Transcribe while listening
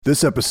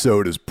This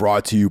episode is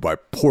brought to you by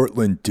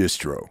Portland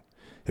Distro.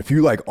 If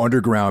you like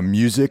underground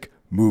music,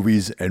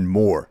 movies, and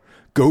more,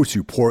 go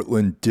to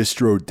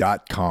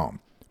portlanddistro.com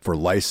for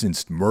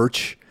licensed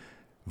merch,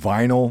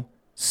 vinyl,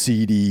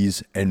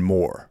 CDs, and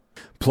more.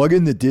 Plug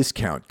in the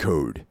discount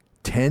code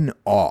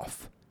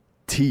 10OFF,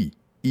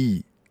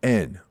 TENOFF,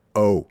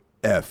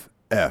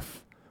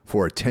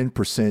 for a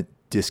 10%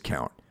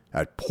 discount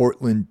at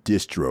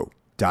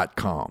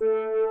portlanddistro.com.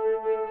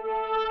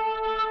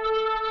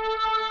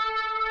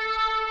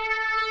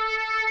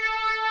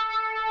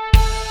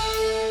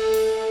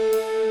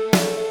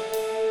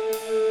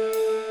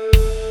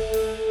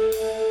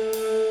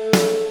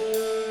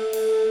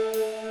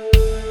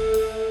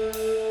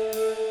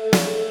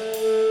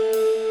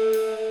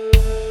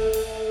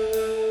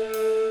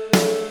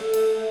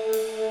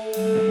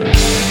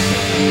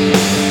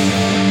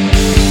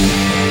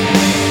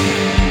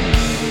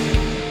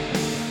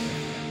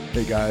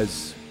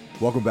 Guys,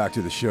 welcome back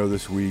to the show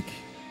this week.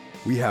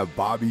 We have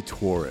Bobby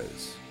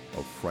Torres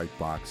of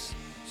Frightbox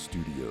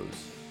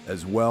Studios,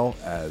 as well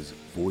as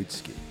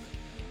Voidscape,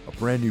 a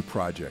brand new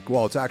project.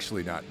 Well, it's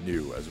actually not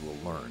new, as we'll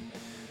learn,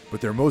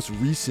 but their most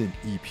recent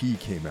EP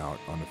came out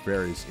on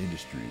Nefarious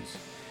Industries,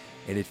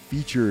 and it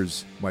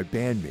features my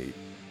bandmate,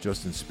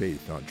 Justin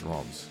Spaeth, on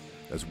drums,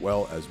 as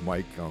well as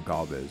Mike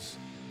Goncalves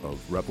of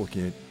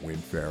Replicant,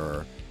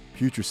 Wayfarer,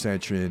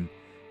 Putrescension,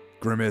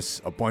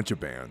 Grimace, a bunch of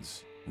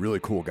bands.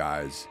 Really cool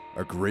guys,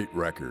 a great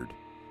record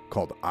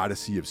called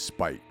Odyssey of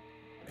Spite,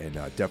 and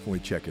definitely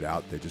check it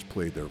out. They just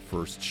played their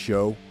first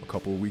show a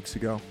couple of weeks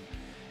ago.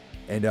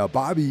 And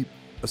Bobby,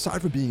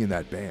 aside from being in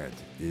that band,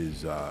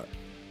 is a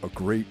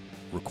great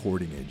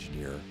recording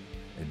engineer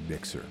and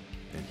mixer,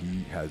 and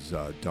he has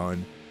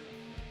done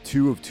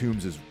two of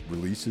Tombs'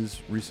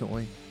 releases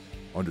recently,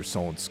 Under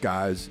Sullen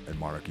Skies and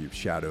Monarchy of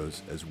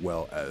Shadows, as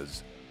well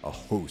as a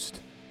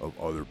host of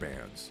other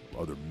bands,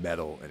 other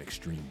metal and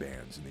extreme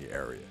bands in the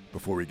area.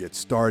 Before we get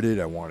started,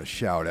 I want to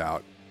shout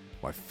out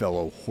my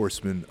fellow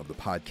horsemen of the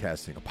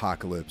podcasting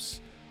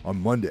apocalypse. On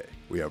Monday,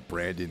 we have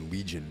Brandon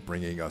Legion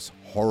bringing us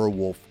Horror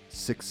Wolf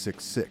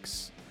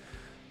 666.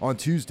 On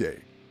Tuesday,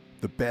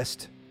 the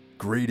best,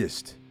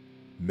 greatest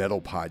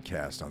metal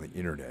podcast on the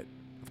internet.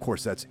 Of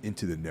course, that's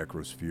Into the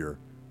Necrosphere,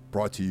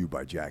 brought to you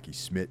by Jackie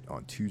Smith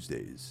on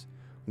Tuesdays.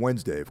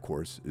 Wednesday, of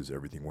course, is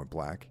Everything Went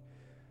Black.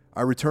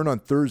 I return on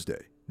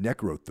Thursday,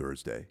 Necro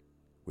Thursday,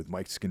 with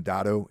Mike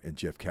Scandato and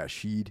Jeff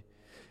Kashid.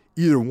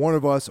 Either one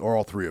of us or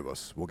all three of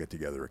us will get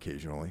together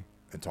occasionally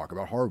and talk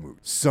about horror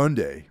movies.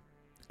 Sunday,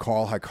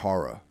 Carl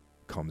Hikara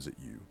comes at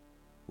you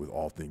with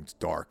all things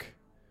dark.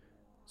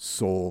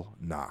 Soul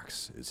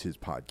Knox is his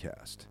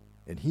podcast.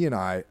 And he and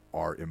I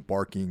are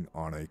embarking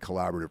on a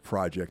collaborative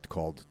project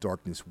called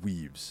Darkness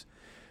Weaves,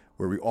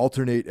 where we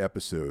alternate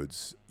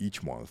episodes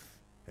each month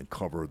and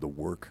cover the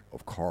work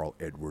of Carl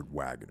Edward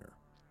Wagner.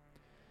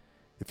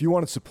 If you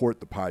want to support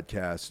the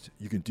podcast,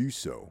 you can do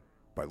so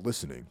by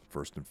listening,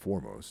 first and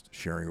foremost,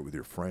 sharing it with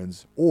your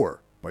friends,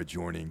 or by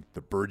joining the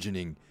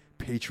burgeoning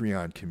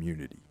Patreon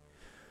community.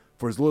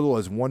 For as little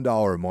as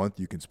 $1 a month,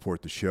 you can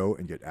support the show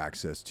and get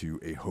access to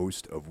a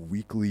host of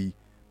weekly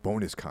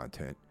bonus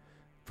content.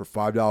 For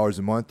 $5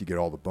 a month, you get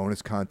all the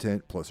bonus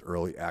content plus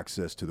early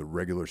access to the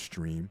regular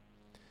stream.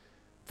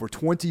 For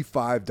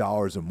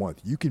 $25 a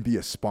month, you can be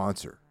a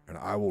sponsor, and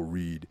I will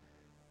read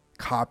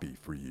copy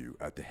for you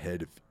at the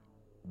head of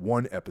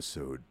one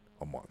episode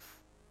a month.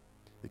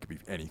 It could be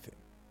anything.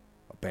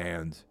 A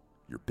band,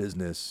 your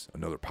business,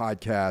 another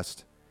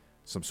podcast,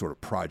 some sort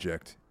of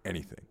project,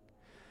 anything.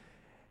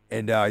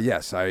 And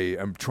yes, I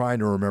am trying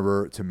to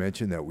remember to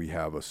mention that we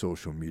have a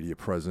social media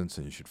presence,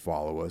 and you should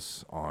follow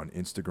us on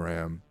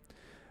Instagram,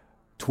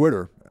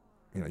 Twitter.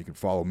 You can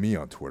follow me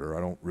on Twitter.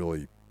 I don't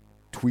really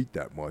tweet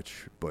that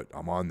much, but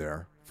I'm on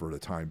there for the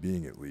time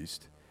being at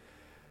least.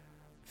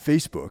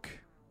 Facebook.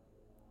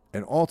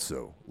 And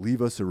also,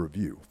 leave us a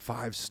review,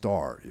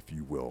 5-star, if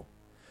you will,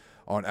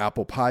 on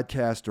Apple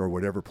Podcast or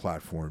whatever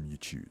platform you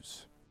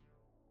choose.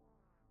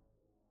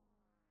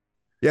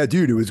 Yeah,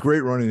 dude, it was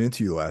great running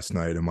into you last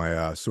night in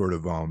my sort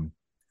of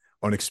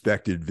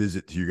unexpected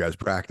visit to you guys'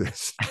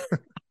 practice.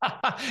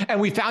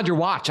 And we found your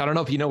watch. I don't know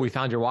if you know, we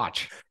found your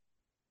watch.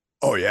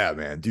 Oh, yeah,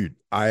 man. Dude,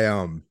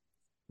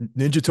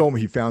 Ninja told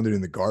me he found it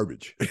in the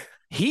garbage.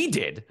 He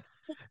did.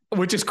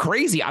 Which is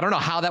crazy. I don't know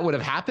how that would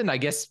have happened. I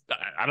guess,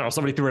 I don't know,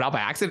 somebody threw it out by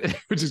accident,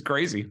 which is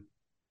crazy.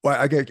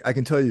 Well, I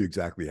can tell you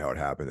exactly how it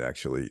happened,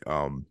 actually.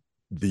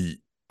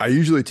 I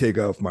usually take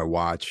off my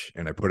watch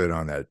and I put it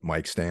on that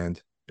mic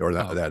stand or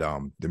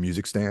the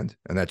music stand,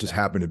 and that just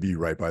happened to be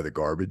right by the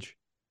garbage.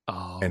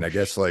 Oh, and I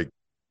guess like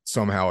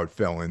somehow it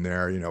fell in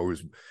there.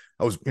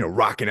 I was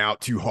rocking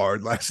out too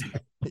hard last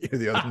night,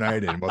 the other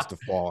night, and it must have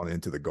fallen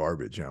into the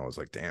garbage. And I was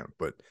like, damn.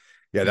 But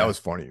yeah, that was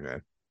funny,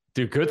 man.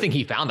 Dude, good thing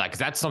he found that, because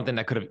that's something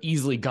that could have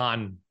easily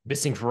gone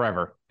missing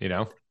forever,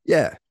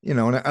 Yeah, and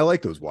I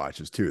like those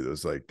watches too.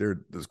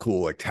 They're those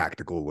cool, like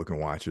tactical looking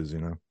watches,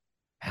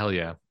 Hell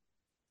yeah.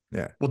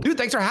 Yeah. Well, dude,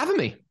 thanks for having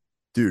me.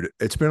 Dude,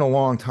 it's been a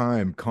long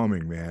time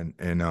coming, man.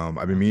 And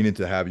I've been meaning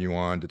to have you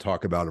on to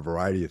talk about a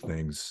variety of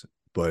things,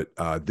 but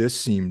this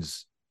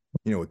seems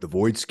with the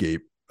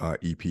Voidscape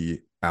EP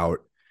out,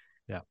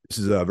 Yeah. this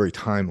is very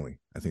timely.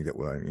 I think that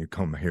when you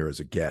come here as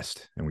a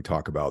guest and we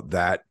talk about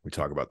that, we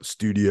talk about the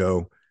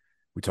studio,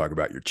 we talk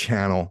about your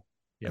channel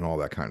and all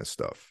that kind of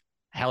stuff.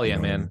 Hell yeah,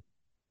 man. I mean?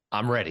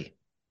 I'm ready.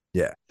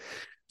 Yeah.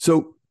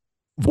 So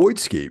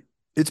Voidscape,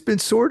 it's been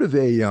sort of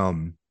a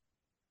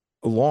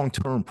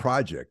long-term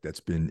project that's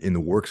been in the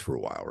works for a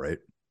while, right?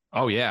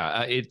 Oh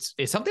yeah. It's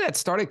something that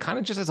started kind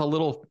of just as a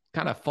little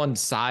kind of fun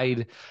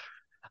side.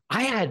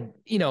 I had,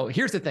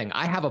 here's the thing.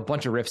 I have a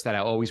bunch of riffs that I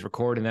always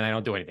record and then I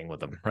don't do anything with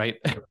them, right?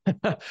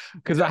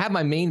 Because I have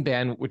my main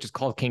band, which is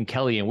called King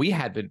Kelly, and we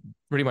had been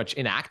pretty much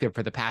inactive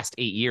for the past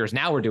 8 years.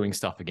 Now we're doing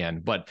stuff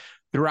again. But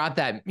throughout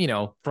that,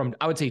 from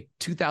I would say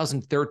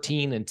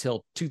 2013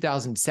 until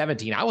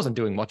 2017, I wasn't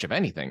doing much of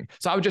anything.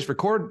 So I would just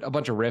record a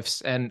bunch of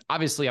riffs. And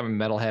obviously I'm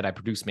a metalhead. I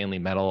produce mainly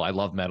metal. I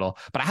love metal,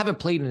 but I haven't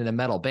played in a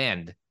metal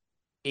band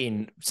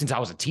since I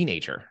was a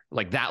teenager,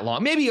 like that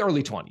long, maybe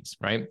early 20s,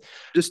 right?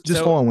 Just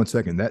hold on one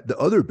second. That the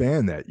other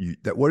band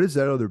what is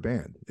that other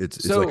band?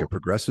 It's like a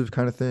progressive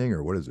kind of thing,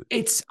 or what is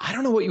it? I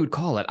don't know what you would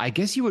call it. I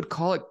guess you would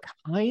call it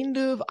kind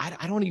of, I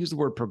don't want to use the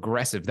word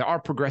progressive. There are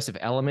progressive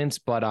elements,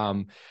 but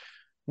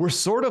we're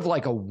sort of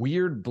like a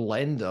weird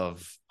blend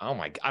of,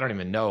 I don't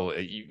even know,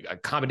 a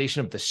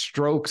combination of the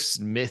Strokes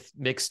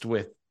mixed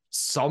with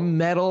some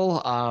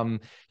metal.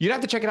 You'd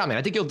have to check it out, man.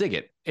 I think you'll dig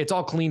it. It's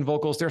all clean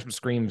vocals. There's some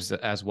screams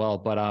as well.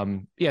 But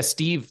yeah,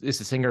 Steve is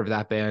the singer of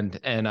that band,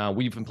 and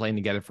we've been playing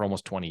together for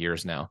almost 20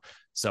 years now.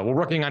 So we're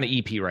working on an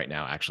EP right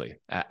now, actually,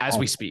 as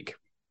we speak.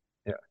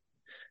 Yeah.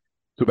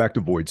 So back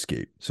to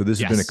Voidscape. So this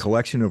has been a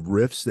collection of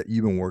riffs that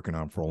you've been working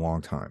on for a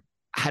long time.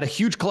 I had a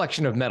huge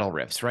collection of metal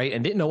riffs, right?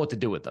 And didn't know what to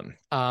do with them.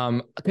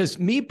 Because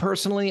me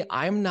personally,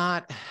 I'm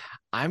not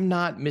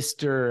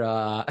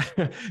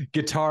Mr.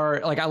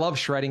 Guitar. Like, I love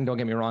shredding. Don't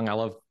get me wrong. I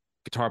love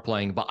guitar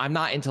playing, but I'm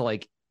not into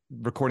like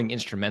recording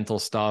instrumental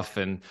stuff.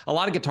 And a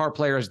lot of guitar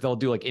players, they'll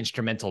do like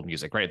instrumental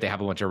music, right? They have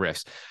a bunch of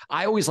riffs.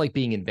 I always like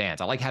being in bands.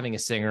 I like having a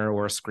singer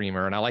or a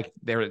screamer, and I like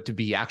there to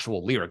be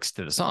actual lyrics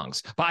to the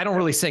songs, but I don't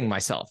really sing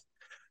myself.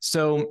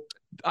 So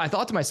I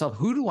thought to myself,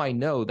 who do I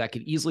know that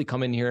could easily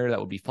come in here that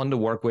would be fun to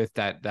work with,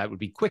 that would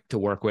be quick to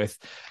work with?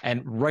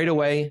 And right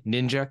away,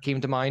 Ninja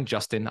came to mind,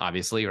 Justin,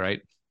 obviously, right?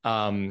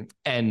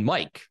 And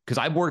Mike, because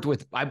I worked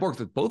with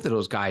both of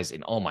those guys,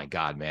 and oh my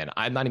God, man,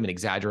 I'm not even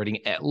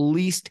exaggerating, at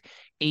least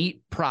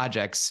 8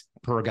 projects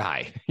per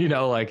guy.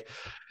 Like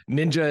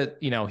Ninja,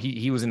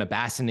 he was in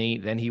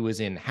Abassinate, then he was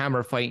in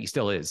Hammer Fight, he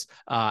still is.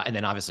 And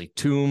then obviously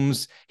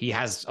Tombs, he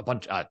has a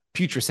bunch of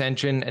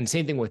Putrescension, and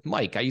same thing with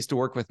Mike. I used to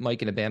work with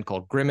Mike in a band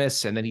called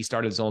Grimace, and then he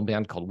started his own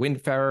band called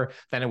Windfarer.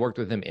 Then I worked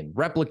with him in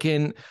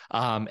Replicant,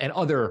 and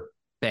other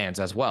bands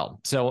as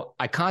well. So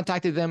I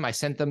contacted them, I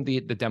sent them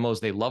the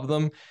demos, they loved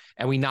them,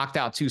 and we knocked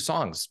out 2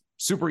 songs.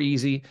 Super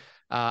easy.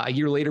 A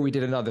year later, we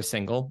did another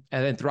single.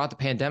 And then throughout the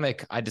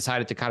pandemic, I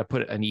decided to kind of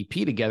put an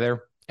EP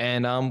together,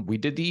 and we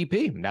did the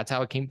EP. And that's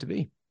how it came to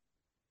be.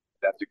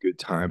 That's a good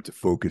time to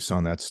focus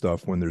on that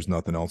stuff when there's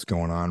nothing else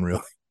going on,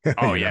 really.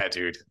 Oh, yeah,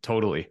 dude.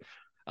 Totally.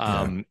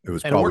 It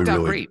was probably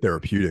really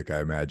therapeutic, I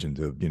imagine,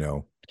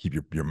 to, keep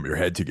your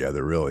head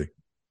together, really.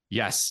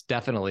 Yes,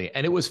 definitely.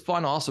 And it was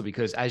fun also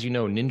because, as you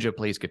know, Ninja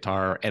plays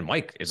guitar and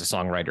Mike is a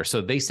songwriter.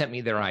 So they sent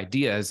me their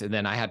ideas, and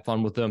then I had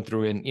fun with them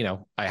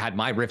I had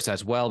my riffs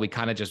as well. We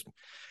kind of just,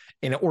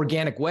 in an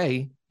organic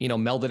way,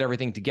 melded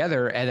everything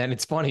together. And then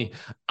it's funny,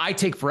 I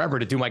take forever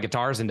to do my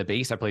guitars and the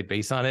bass. I played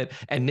bass on it,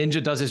 and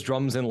Ninja does his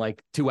drums in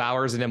like 2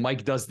 hours. And then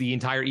Mike does the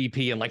entire EP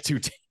in like two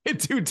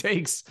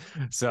takes.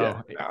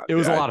 So it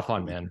was a lot of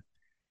fun, man.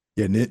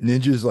 Yeah.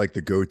 Ninja's like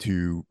the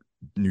go-to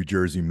New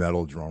Jersey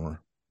metal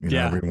drummer.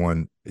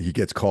 Everyone, he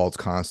gets calls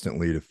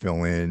constantly to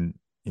fill in.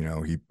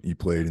 He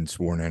played in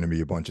Sworn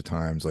Enemy a bunch of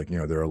times. Like,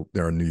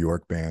 they're a New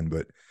York band,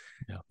 but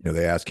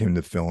they ask him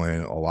to fill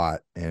in a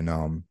lot,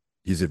 and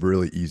he's a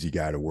really easy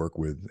guy to work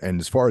with.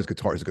 And as far as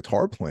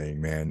guitar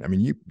playing, man, I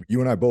mean, you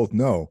and I both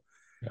know,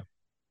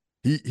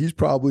 he's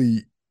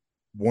probably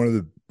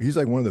he's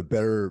like one of the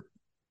better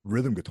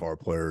rhythm guitar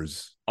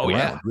players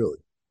around, really.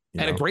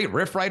 A great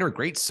riff writer,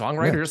 great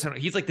songwriter. Yeah.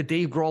 He's like the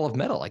Dave Grohl of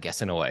metal, I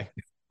guess, in a way.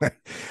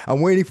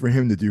 I'm waiting for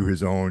him to do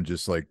his own,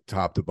 just like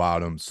top to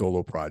bottom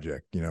solo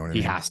project. You know what I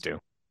mean?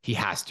 He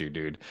has to,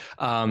 dude.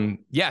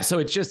 So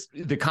it's just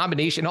the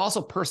combination.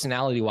 Also,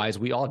 personality wise,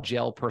 we all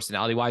gel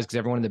personality wise because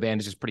everyone in the band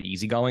is just pretty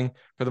easygoing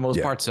for the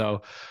most part.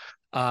 So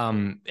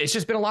it's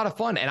just been a lot of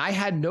fun, and I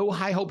had no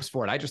high hopes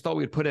for it. I just thought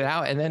we'd put it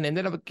out, and then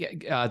ended up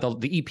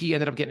the EP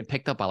ended up getting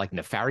picked up by like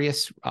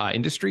Nefarious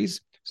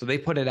Industries. So they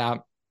put it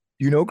out.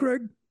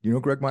 Greg? You know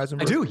Greg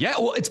Meisenberg? I do. Yeah.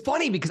 Well, it's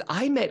funny because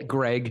I met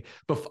Greg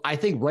I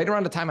think right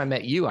around the time I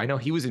met you. I know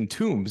he was in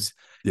Tombs.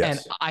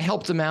 Yes. And I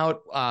helped him out.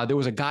 There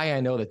was a guy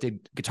I know that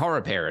did guitar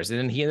repairs, and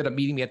then he ended up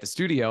meeting me at the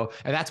studio,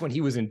 and that's when he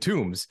was in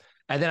Tombs.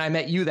 And then I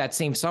met you that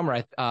same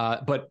summer.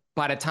 But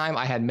by the time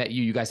I had met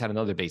you, you guys had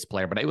another bass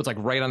player, but it was like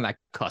right on that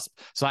cusp.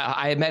 So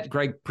I had met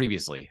Greg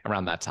previously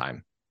around that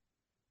time.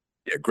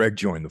 Yeah. Greg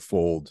joined the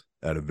fold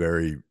at a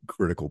very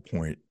critical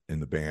point in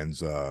the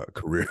band's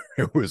career.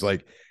 It was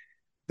like,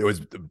 there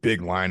was a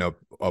big lineup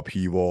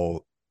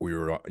upheaval. we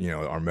were,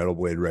 our Metal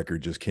Blade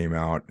record just came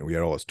out, and we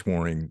had all this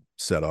touring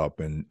set up,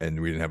 and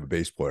we didn't have a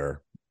bass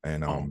player.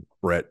 And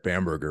Brett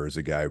Bamberger is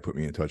the guy who put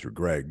me in touch with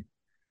Greg.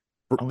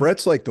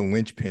 Brett's like the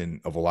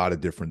linchpin of a lot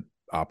of different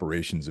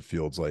operations. It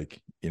feels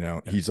like,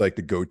 he's like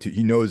the go-to.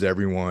 He knows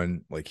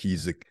everyone. Like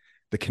he's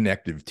the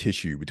connective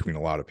tissue between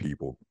a lot of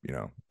people,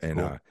 and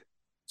cool.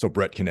 So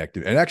Brett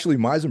connected. And actually,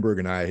 Meisenberg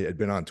and I had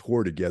been on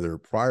tour together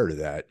prior to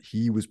that.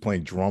 He was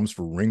playing drums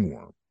for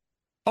Ringworm.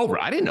 Oh,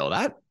 I didn't know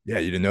that. Yeah,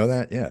 you didn't know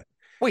that? Yeah.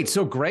 Wait,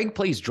 so Greg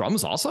plays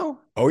drums also?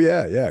 Oh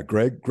yeah.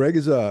 Greg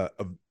is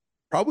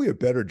probably a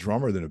better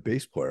drummer than a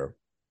bass player.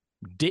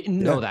 Didn't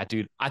know that,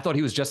 dude. I thought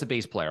he was just a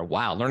bass player.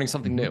 Wow, learning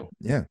something new.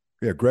 Yeah.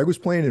 Greg was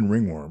playing in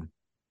Ringworm.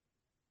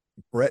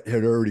 Brett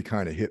had already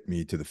kind of hit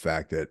me to the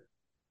fact that,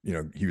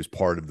 he was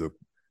part of the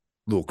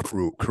little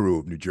crew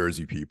of New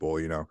Jersey people,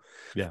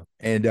 Yeah.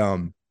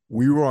 And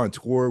we were on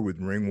tour with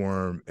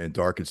Ringworm and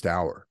Darkest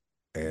Hour,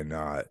 and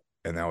I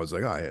was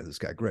like, oh yeah, this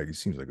guy Greg, he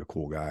seems like a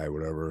cool guy,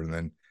 whatever. And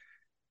then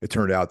it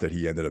turned out that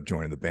he ended up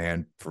joining the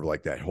band for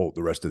like the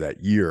rest of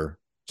that year,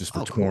 just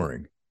for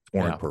touring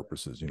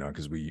purposes,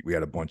 because we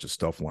had a bunch of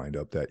stuff lined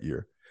up that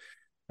year.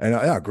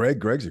 And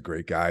Greg's a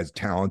great guy. He's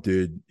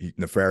talented.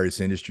 Nefarious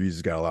Industries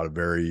has got a lot of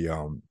very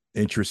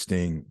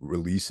interesting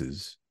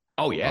releases.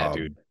 Oh yeah,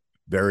 dude.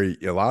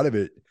 A lot of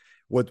it.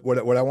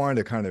 What I wanted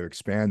to kind of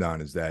expand on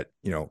is that,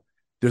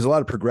 there's a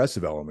lot of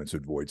progressive elements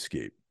with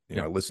Voidscape.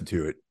 I listen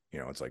to it,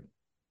 it's like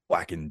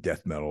blackened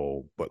death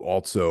metal, but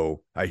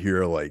also I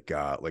hear like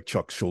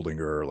Chuck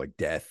Schuldiner, like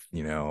death,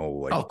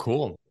 like, oh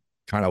cool,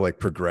 kind of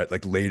like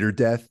like later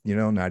death,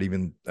 not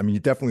even, I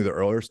mean, definitely the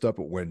earlier stuff,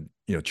 but when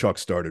Chuck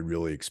started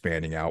really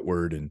expanding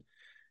outward and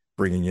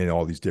bringing in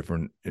all these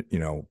different,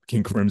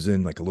 King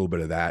Crimson, like a little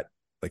bit of that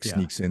like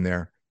sneaks in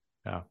there.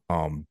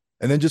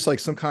 And then just like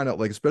some kind of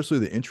like, especially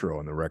the intro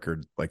on the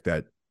record, like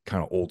that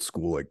kind of old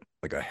school,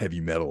 like a heavy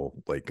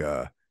metal, like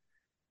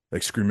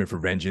Screaming for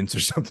Vengeance or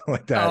something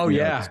like that. Oh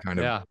yeah, kind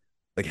of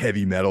like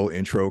heavy metal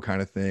intro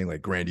kind of thing,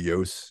 like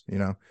grandiose,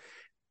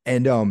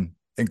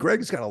 And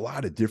Greg's got a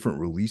lot of different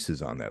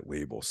releases on that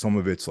label. Some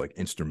of it's like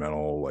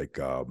instrumental, like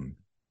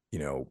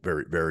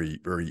very, very,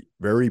 very,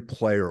 very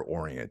player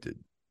oriented.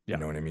 You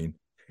know what I mean?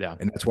 Yeah.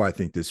 And that's why I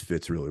think this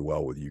fits really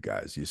well with you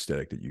guys, the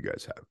aesthetic that you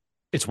guys have.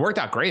 It's worked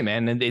out great,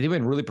 man. And they've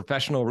been really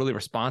professional, really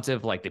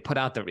responsive. Like they put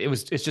out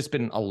it's just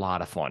been a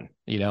lot of fun,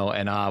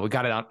 and we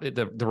got it on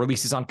the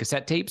release is on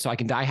cassette tape, so I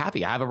can die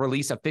happy. I have a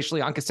release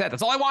officially on cassette.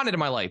 That's all I wanted in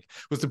my life,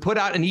 was to put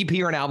out an EP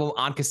or an album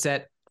on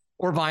cassette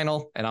or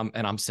vinyl, and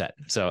I'm set.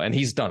 So, and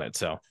he's done it.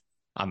 So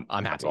I'm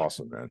happy. That's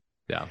awesome, man.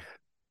 Yeah.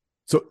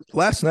 So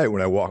last night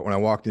when I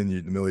walked in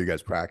the middle of you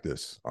guys'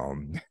 practice,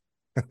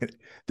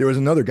 there was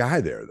another guy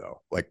there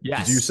though. Like,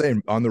 yes. You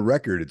saying on the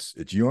record,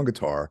 it's you on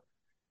guitar,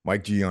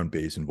 Mike G on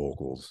bass and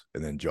vocals,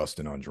 and then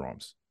Justin on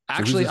drums. So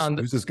actually,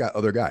 who's this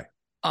other guy?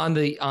 On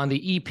the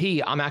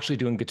EP, I'm actually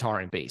doing guitar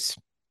and bass.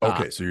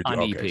 Okay, so you're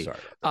on EP.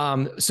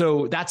 Sorry.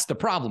 So that's the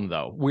problem,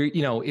 though.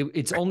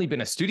 It's only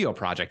been a studio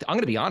project. I'm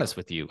going to be honest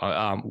with you.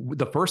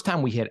 The first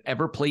time we had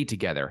ever played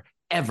together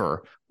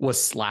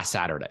was last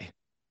Saturday.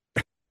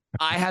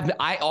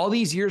 All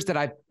these years that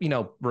I've,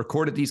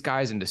 recorded these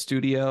guys in the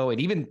studio, and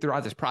even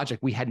throughout this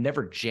project, we had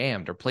never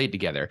jammed or played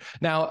together.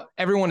 Now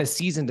everyone is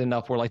seasoned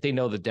enough where like they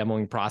know the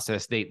demoing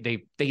process.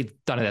 They've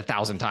done it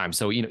 1,000 times.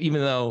 So,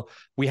 even though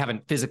we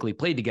haven't physically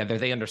played together,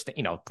 they understand,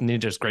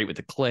 Ninja's great with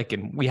the click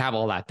and we have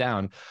all that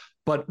down,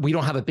 but we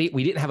didn't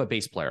have a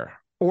bass player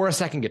or a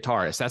second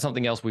guitarist. That's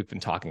something else we've been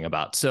talking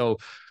about. So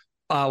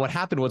what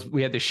happened was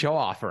we had this show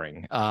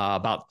offering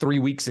about 3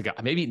 weeks ago.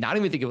 Maybe not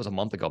even think it was a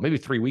month ago, maybe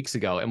 3 weeks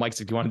ago. And Mike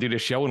said, do you want to do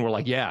this show? And we're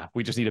like, yeah,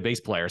 we just need a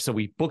bass player. So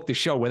we booked the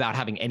show without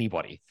having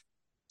anybody.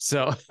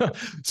 So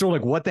we're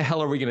like, what the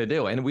hell are we going to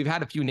do? And we've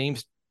had a few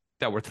names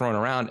that were thrown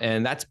around,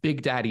 and that's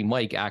Big Daddy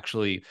Mike,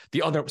 actually.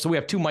 So we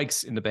have two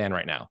Mikes in the band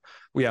right now.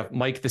 We have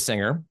Mike, the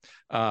singer,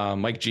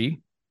 Mike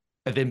G,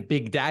 and then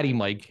Big Daddy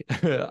Mike,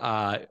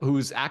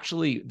 who's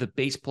actually the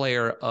bass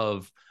player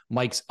of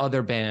Mike's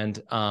other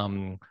band,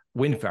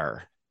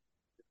 Windfarer.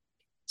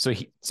 So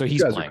he's you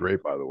guys playing. Are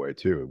great, by the way,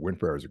 too.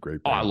 Windfarer is a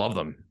great band. Oh, I love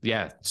them.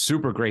 Yeah,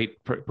 super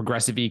great,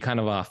 progressive-y, kind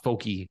of a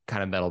folky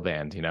kind of metal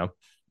band,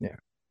 Yeah.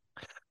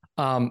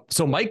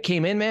 So Mike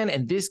came in, man,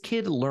 and this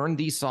kid learned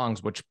these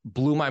songs, which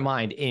blew my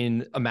mind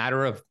in a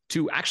matter of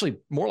two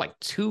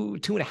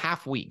and a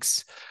half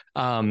weeks.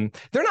 They're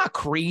not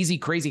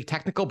crazy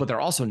technical, but they're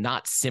also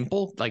not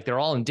simple. Like they're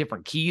all in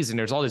different keys, and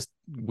there's all this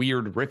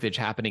weird riffage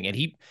happening, and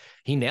he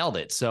nailed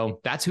it. So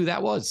that's who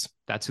that was.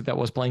 That's who that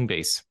was playing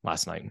bass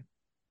last night.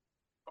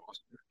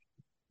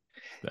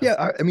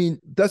 Yeah, I mean,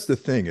 that's the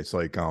thing. It's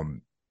like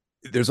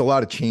there's a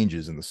lot of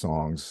changes in the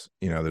songs.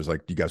 There's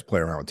like you guys play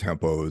around with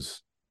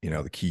tempos.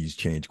 The keys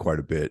change quite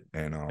a bit,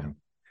 and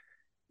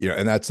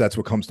and that's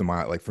what comes to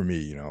mind. Like for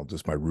me,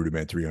 just my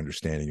rudimentary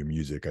understanding of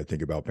music. I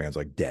think about bands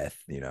like Death,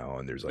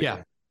 and there's like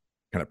kind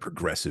of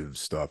progressive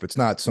stuff. It's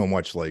not so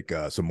much like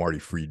some Marty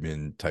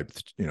Friedman type,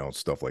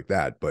 stuff like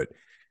that, but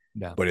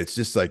it's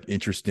just like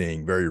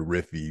interesting, very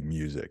riffy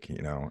music,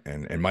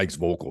 and Mike's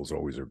vocals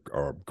always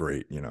are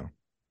great,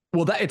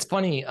 Well, it's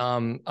funny.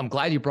 I'm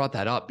glad you brought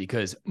that up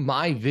because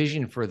my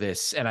vision for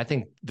this, and I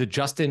think the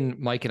Justin,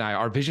 Mike, and I,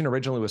 our vision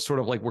originally was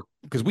sort of like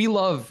because we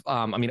love.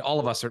 I mean,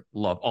 all of us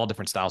love all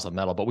different styles of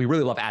metal, but we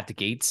really love At the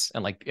Gates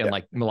and like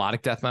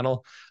melodic death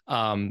metal.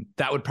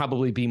 That would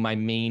probably be my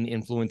main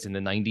influence in the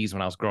 '90s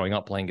when I was growing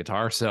up playing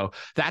guitar. So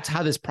that's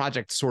how this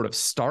project sort of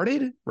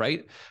started,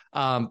 right?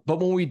 But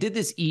when we did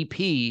this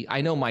EP,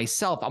 I know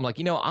myself, I'm like,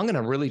 I'm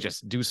gonna really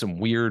just do some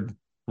weird,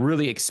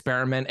 really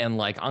experiment, and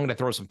like I'm gonna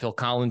throw some Phil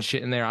Collins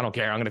shit in there. I don't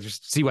care. I'm gonna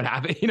just see what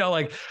happens.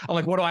 Like I'm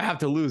like, what do I have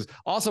to lose?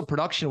 Also,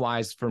 production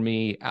wise, for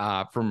me,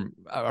 from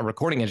a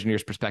recording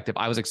engineer's perspective,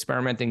 I was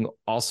experimenting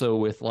also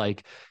with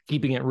like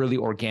keeping it really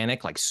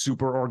organic, like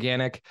super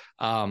organic.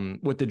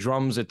 With the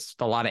drums, it's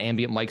a lot of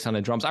ambient mics on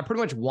the drums. I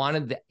pretty much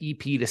wanted the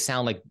EP to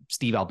sound like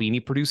Steve Albini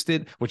produced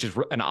it, which is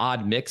an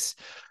odd mix.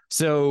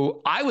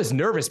 So I was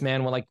nervous,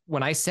 man,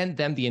 when I sent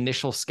them the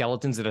initial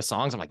skeletons of the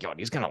songs. I'm like, yo,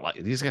 these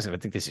guys gonna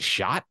think this is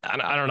shot.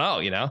 I don't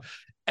know.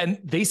 And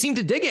they seem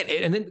to dig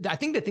it. And then I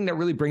think the thing that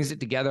really brings it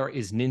together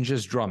is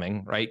Ninja's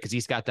drumming, right? Because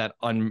he's got that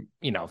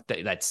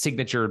that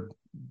signature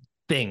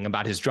thing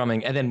about his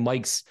drumming, and then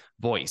Mike's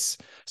voice.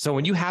 So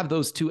when you have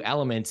those two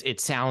elements,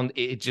 it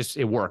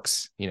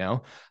works,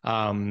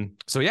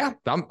 So yeah,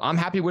 I'm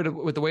happy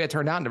with the way it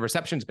turned out, and the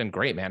reception's been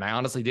great, man. I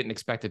honestly didn't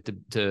expect it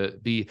to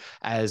be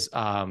as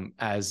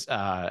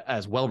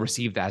well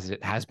received as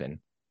it has been.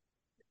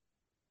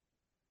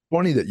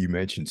 Funny that you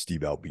mentioned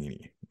Steve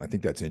Albini. I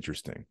think that's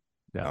interesting.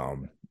 Yeah.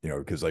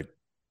 Because like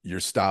your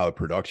style of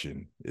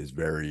production is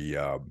very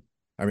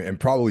and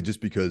probably just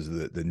because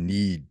of the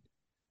need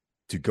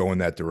to go in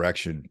that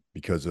direction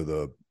because of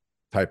the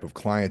type of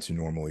clients you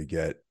normally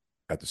get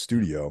at the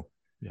studio.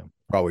 Yeah.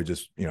 Probably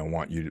just,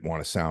 want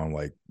to sound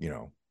like,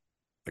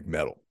 like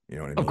metal,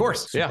 what I mean? Of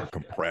course. Like super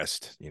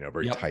compressed,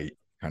 very tight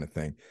kind of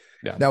thing.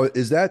 Yeah. Now,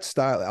 is that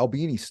style,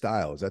 Albini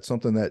style, is that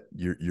something that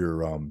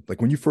you're like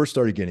when you first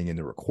started getting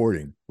into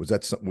recording, was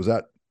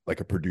that like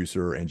a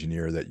producer or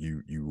engineer that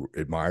you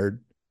admired?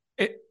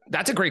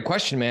 That's a great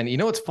question, man.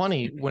 It's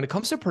funny when it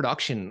comes to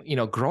production,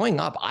 growing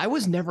up, I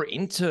was never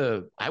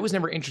interested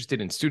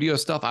in studio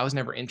stuff. I was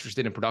never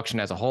interested in production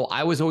as a whole.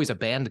 I was always a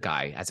band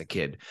guy as a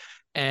kid.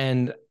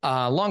 And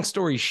long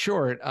story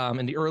short,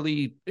 in the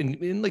early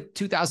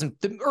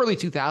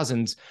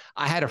 2000s,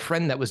 I had a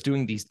friend that was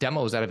doing these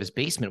demos out of his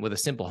basement with a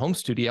simple home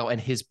studio, and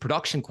his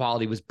production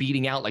quality was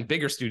beating out like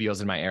bigger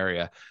studios in my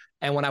area.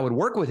 And when I would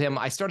work with him,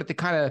 I started to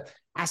kind of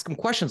ask him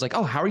questions like,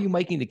 oh, how are you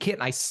making the kit?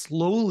 And I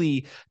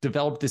slowly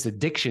developed this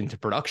addiction to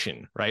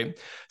production, right?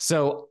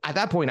 So at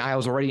that point, I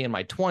was already in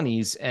my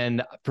 20s.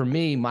 And for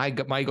me, my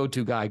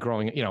go-to guy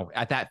growing,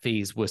 at that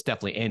phase was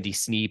definitely Andy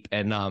Sneap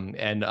and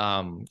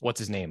what's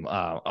his name?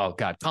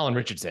 Colin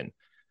Richardson.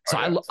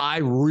 So I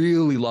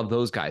really love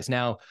those guys.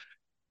 Now,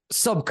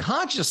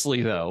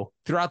 subconsciously, though,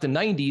 throughout the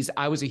 90s,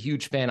 I was a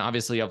huge fan,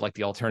 obviously, of like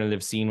the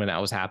alternative scene when that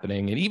was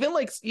happening. And even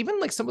like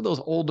some of those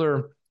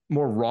older,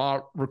 more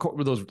raw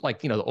record, those like,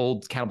 the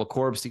old Cannibal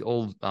Corpse, the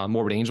old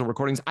Morbid Angel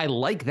recordings. I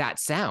like that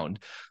sound.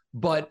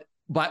 But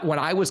when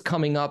I was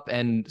coming up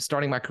and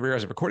starting my career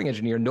as a recording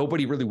engineer,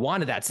 nobody really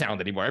wanted that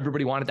sound anymore.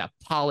 Everybody wanted that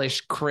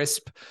polished,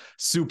 crisp,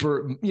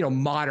 super,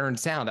 modern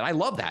sound. And I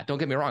love that. Don't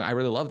get me wrong. I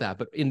really love that.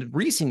 But in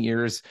recent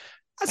years,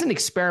 as an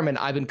experiment,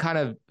 I've been kind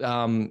of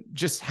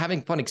just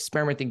having fun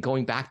experimenting,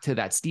 going back to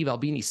that Steve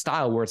Albini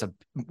style where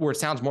it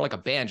sounds more like a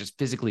band just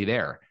physically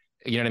there.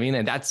 You know what I mean?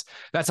 And that's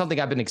something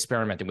I've been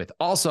experimenting with.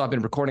 Also, I've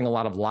been recording a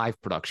lot of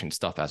live production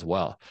stuff as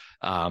well.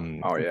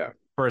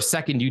 For a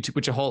second YouTube,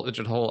 which a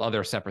whole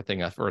other separate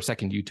thing, for a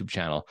second YouTube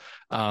channel.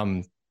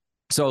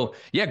 So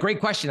yeah, great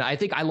question. I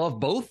think I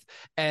love both,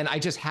 and I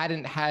just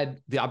hadn't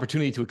had the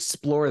opportunity to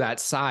explore that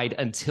side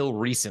until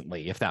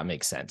recently, if that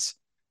makes sense.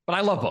 But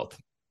I love both.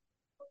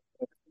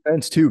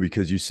 Sense too,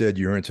 because you said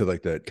you're into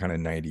like that kind of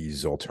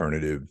 90s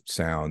alternative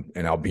sound,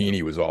 and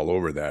Albini was all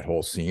over that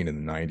whole scene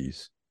in the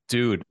 90s.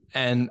 Dude.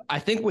 And I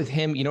think with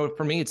him,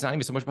 for me, it's not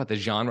even so much about the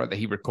genre that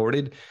he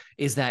recorded,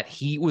 is that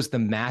he is the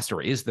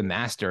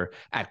master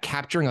at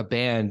capturing a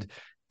band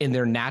in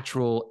their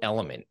natural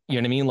element. You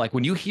know what I mean? Like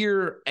when you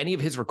hear any of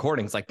his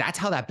recordings, like that's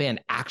how that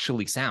band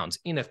actually sounds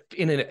in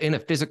a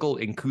physical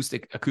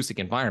acoustic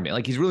environment.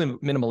 Like he's really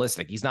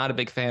minimalistic. He's not a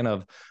big fan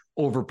of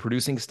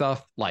overproducing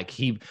stuff. Like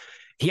he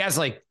has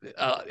like,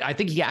 I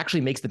think he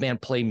actually makes the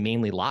band play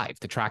mainly live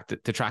to track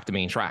the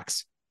main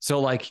tracks.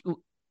 So like,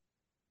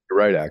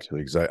 right,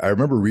 actually, because I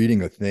remember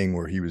reading a thing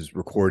where he was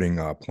recording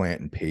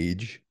Plant and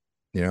Page,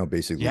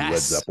 basically Led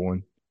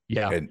Zeppelin.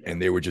 Yeah.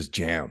 And they would just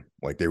jam.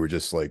 Like they would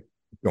just like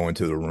go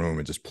into the room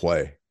and just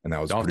play. And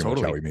that was pretty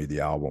much how he made the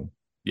album.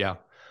 Yeah.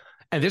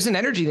 And there's an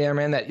energy there,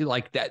 man, that you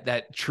like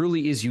that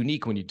truly is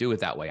unique when you do it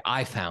that way.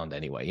 I found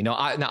anyway, now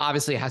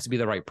obviously it has to be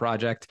the right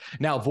project.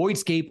 Now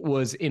Voidscape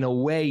was in a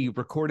way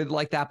recorded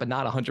like that, but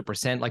not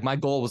 100%. Like my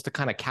goal was to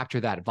kind of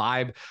capture that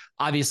vibe.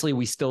 Obviously,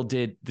 we still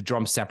did the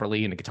drums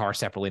separately and the guitar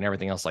separately and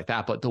everything else like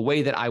that. But the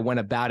way that I went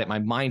about it, my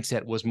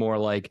mindset was more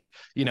like,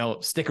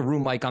 stick a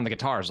room mic on the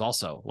guitars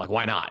also. Like,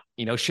 why not?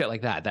 Shit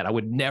like that I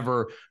would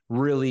never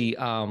really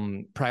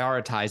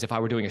prioritize if I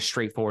were doing a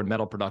straightforward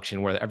metal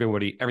production where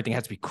everything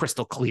has to be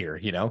crystal clear,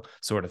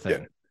 sort of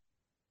thing.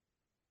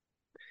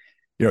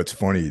 Yeah. It's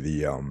funny,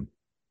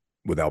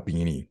 with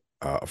Albini,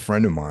 a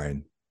friend of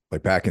mine,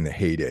 like back in the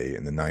heyday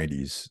in the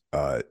 90s,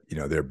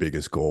 their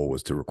biggest goal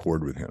was to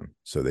record with him.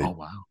 So they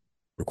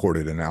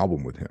recorded an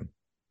album with him,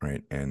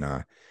 right? And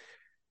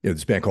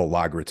this band called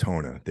La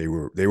Gratona. They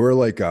were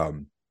like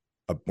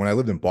when I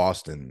lived in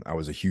Boston, I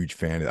was a huge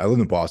fan. I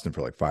lived in Boston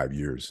for like 5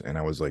 years, and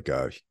I was like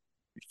a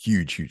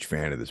huge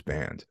fan of this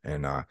band.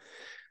 And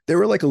they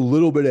were like a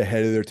little bit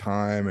ahead of their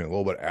time and a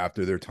little bit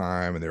after their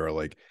time, and they were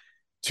like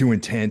too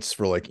intense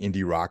for like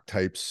indie rock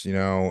types,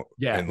 and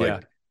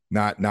like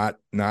not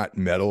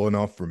metal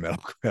enough for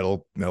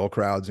metal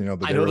crowds,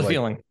 but I know the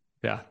feeling.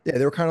 Yeah,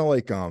 they were kind of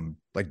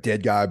like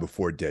Dead Guy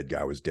before Dead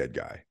Guy was Dead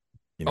Guy,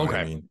 what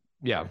I mean?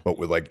 Yeah, but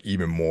with like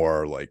even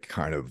more like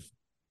kind of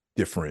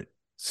different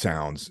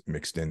sounds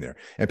mixed in there.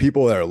 And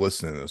people that are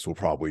listening to this will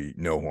probably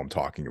know who I'm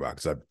talking about,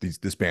 because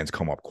this band's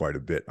come up quite a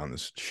bit on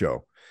this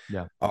show.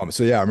 Yeah.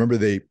 So yeah, I remember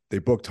they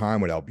booked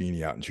time with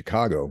Albini out in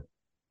Chicago,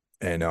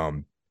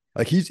 and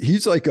like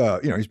he's like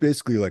he's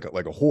basically like a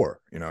whore.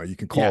 You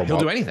can call him. He'll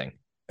do anything.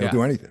 He'll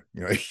do anything.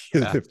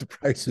 If the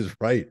price is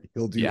right,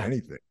 he'll do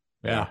anything.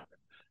 Yeah.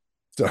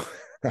 So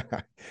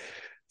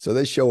so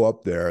they show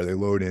up there, they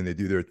load in, they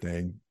do their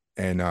thing,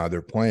 and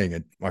they're playing.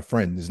 And my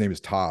friend, his name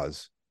is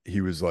Taz, he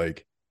was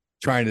like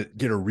trying to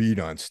get a read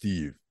on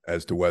Steve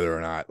as to whether or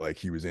not like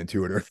he was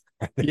into it or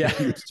yeah.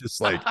 He was just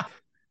like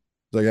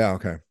yeah,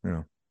 okay,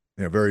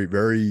 very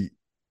very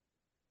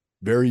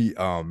very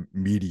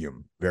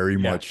medium, very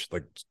much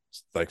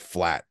like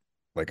flat,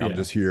 like I'm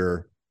just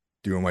here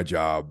doing my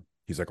job.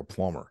 He's like a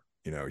plumber,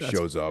 he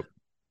shows up,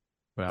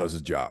 does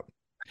his job.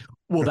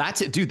 Well,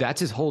 that's it, dude. That's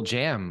his whole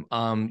jam.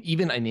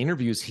 Even in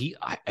interviews,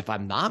 if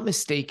I'm not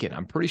mistaken,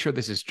 I'm pretty sure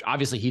this is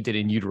obviously he did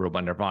In Utero by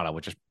Nirvana,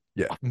 which is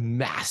a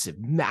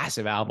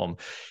massive album.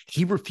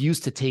 He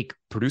refused to take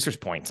producer's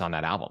points on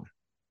that album.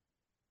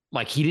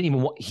 Like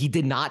he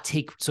did not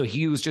take, so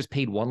he was just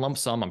paid one lump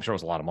sum. I'm sure it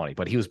was a lot of money,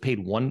 but he was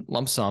paid one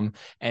lump sum.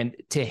 And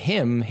to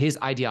him, his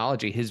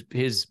ideology,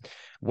 his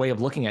way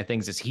of looking at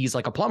things is he's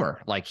like a plumber.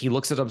 Like he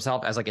looks at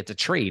himself as like, it's a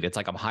trade. It's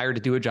like, I'm hired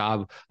to do a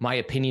job. My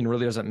opinion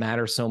really doesn't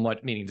matter so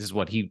much. Meaning this is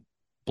what he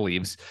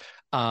believes.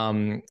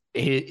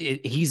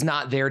 He's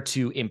not there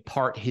to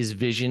impart his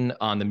vision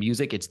on the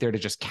music. It's there to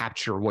just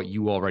capture what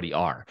you already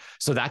are.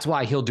 So that's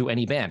why he'll do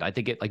any band. I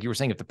think like you were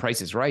saying, if the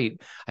price is right,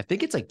 I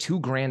think it's like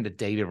 $2,000 a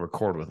day to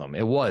record with him.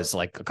 It was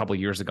like a couple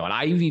of years ago. And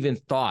I even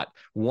thought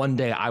one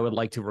day I would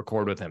like to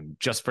record with him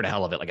just for the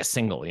hell of it, like a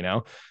single,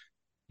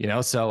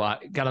 so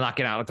got to knock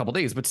it out in a couple of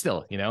days, but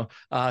still,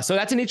 so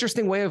that's an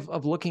interesting way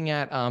of looking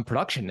at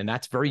production. And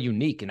that's very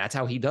unique. And that's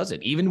how he does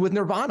it. Even with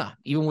Nirvana,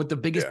 even with the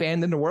biggest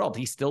band in the world,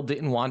 he still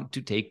didn't want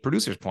to take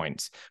producers'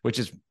 points, which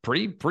is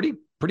pretty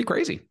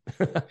crazy.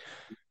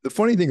 The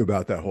funny thing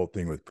about that whole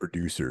thing with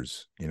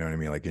producers, you know what I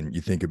mean? Like, and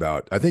you think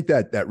about, I think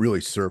that really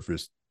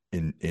surfaced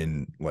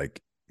in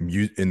like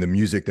in the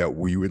music that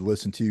we would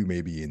listen to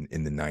maybe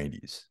in the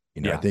 90s,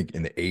 I think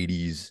in the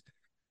 80s,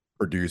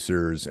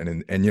 producers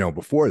and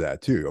before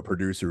that too, a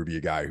producer would be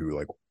a guy who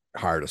like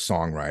hired a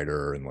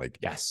songwriter and like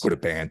put a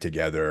band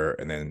together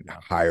and then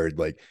hired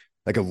like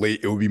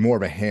it would be more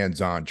of a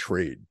hands-on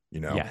trade,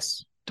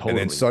 Yes, totally. And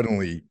then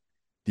suddenly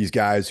these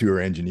guys who are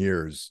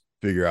engineers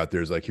figure out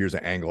there's like, here's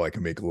an angle I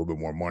can make a little bit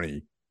more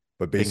money,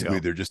 but basically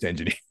they're just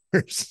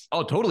engineers.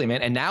 Oh, totally,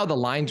 man. And now the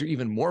lines are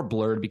even more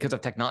blurred because of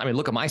technology. I mean,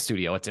 look at my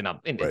studio. It's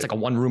it's like a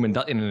one room in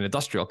an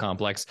industrial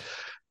complex.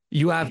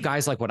 You have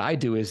guys like what I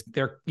do is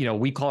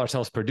we call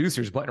ourselves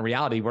producers, but in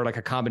reality, we're like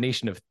a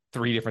combination of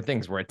three different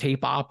things. We're a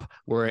tape op,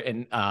 we're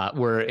an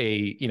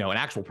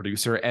actual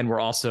producer, and we're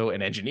also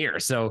an engineer.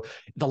 So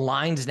the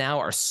lines now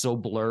are so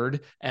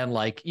blurred. And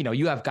like,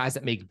 you have guys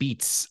that make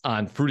beats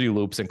on Fruity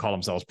Loops and call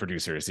themselves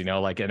producers,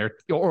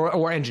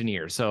 or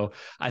engineers. So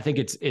I think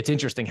it's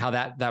interesting how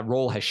that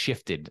role has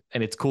shifted,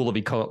 and it's cool to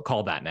be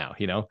called that now,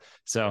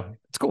 so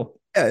it's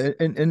cool. Yeah.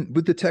 And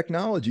with the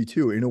technology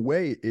too, in a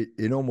way,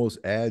 it almost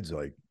adds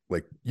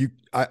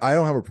I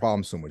don't have a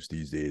problem so much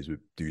these days with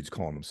dudes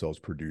calling themselves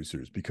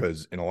producers,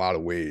 because in a lot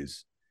of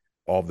ways,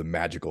 all of the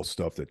magical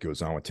stuff that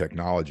goes on with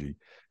technology,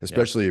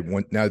 especially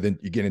now then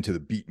you get into the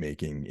beat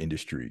making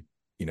industry,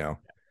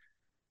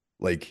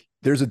 like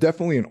there's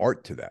definitely an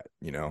art to that,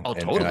 Oh,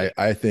 totally. And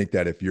I think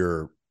that if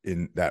you're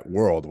in that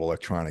world of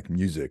electronic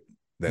music,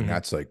 then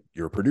that's like,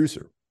 you're a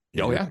producer.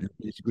 You're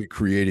basically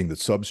creating the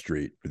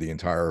substrate for the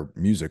entire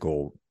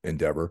musical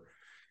endeavor.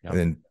 And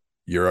then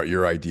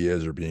your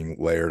ideas are being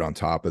layered on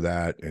top of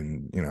that,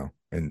 and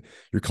and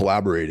you're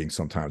collaborating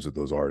sometimes with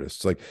those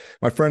artists. Like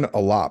my friend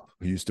Alap,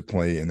 who used to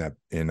play in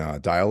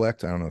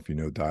Dialect. I don't know if you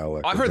know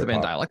Dialect. I've heard the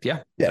band Dialect.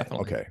 Yeah,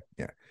 definitely. Okay,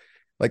 yeah.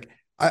 Like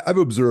I've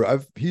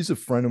observed. He's a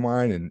friend of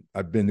mine, and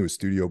I've been to his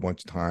studio a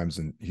bunch of times,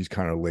 and he's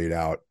kind of laid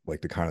out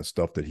like the kind of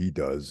stuff that he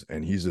does,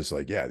 and he's just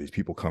like, yeah, these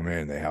people come in,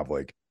 and they have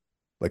like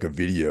a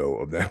video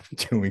of them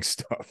doing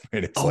stuff,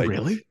 and it's Oh,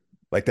 really?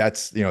 like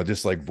that's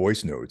just like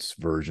voice notes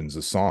versions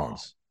of Oh,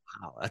 songs,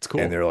 wow, that's and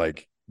cool. they're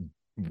like,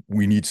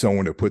 we need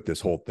someone to put this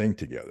whole thing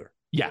together.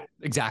 Yeah,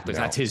 exactly.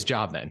 That's his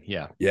job then.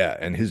 Yeah. Yeah,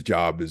 and his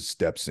job is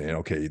steps in.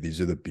 Okay,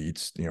 these are the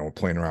beats.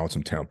 Playing around with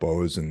some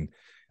tempos, and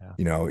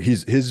Yeah.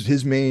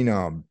 his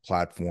main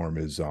platform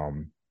is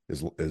Ableton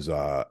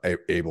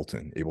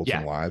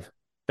Yeah. Live.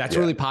 That's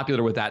Yeah, really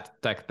popular with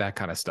that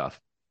kind of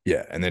stuff.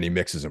 yeah, and then he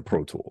mixes in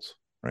Pro Tools,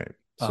 right?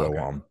 Oh, So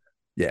okay.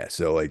 yeah,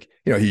 so like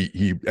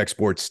he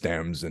exports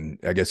stems, and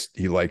I guess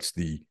he likes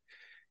the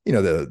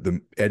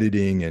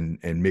editing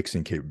and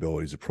mixing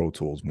capabilities of Pro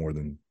Tools more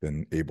than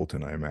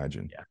Ableton, I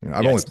imagine. Yeah.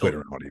 I've Yeah. only played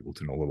around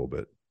Ableton a little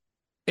bit.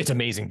 It's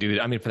amazing, dude.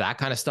 I mean, for that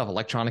kind of stuff,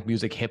 electronic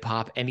music, hip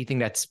hop, anything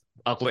that's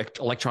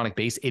electronic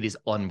based, it is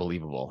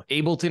unbelievable.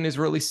 Ableton is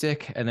really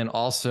sick. And then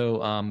also,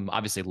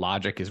 obviously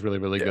Logic is really,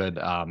 really good.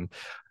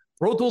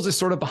 Pro Tools is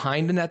sort of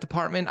behind in that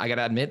department, I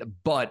gotta admit,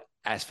 but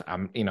as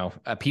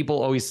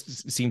people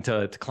always seem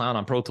to clown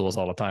on Pro Tools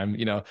all the time,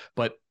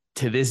 but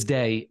to this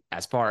day,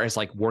 as far as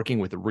like working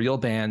with real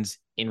bands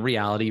in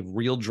reality,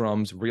 real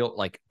drums, real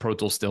like Pro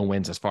Tools still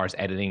wins as far as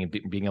editing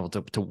and being able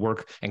to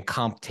work and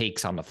comp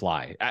takes on the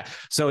fly.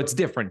 So it's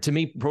different to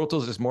me. Pro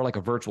Tools is more like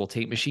a virtual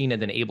tape machine,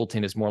 and then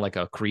Ableton is more like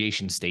a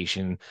creation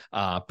station,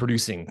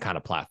 producing kind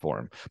of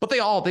platform. But they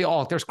all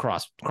there's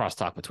cross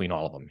talk between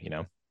all of them.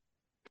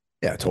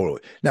 Yeah,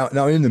 totally.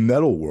 Now in the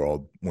metal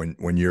world,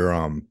 when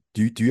you're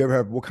do you ever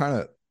have what kind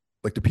of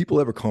like do people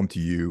ever come to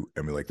you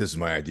and be like, this is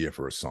my idea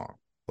for a song?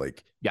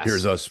 Like, Yes.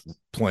 here's us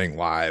playing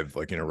live,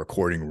 like in a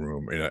recording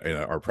room in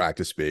our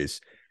practice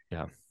space.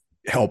 Yeah.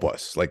 Help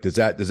us. Like, is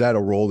that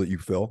a role that you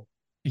fill?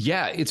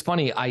 Yeah, it's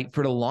funny.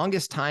 For the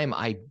longest time,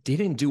 I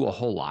didn't do a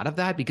whole lot of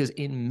that because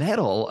in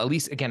metal, at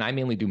least again, I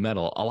mainly do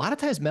metal. A lot of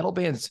times metal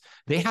bands,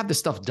 they have the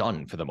stuff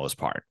done for the most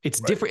part. It's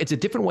different. It's a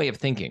different way of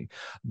thinking,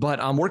 but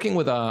I'm working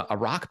with a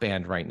rock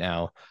band right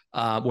now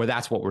where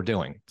that's what we're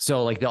doing.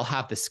 So like they'll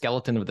have the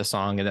skeleton of the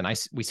song and then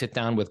we sit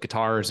down with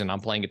guitars and I'm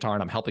playing guitar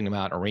and I'm helping them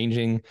out,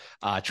 arranging,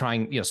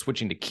 trying,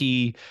 switching to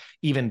key,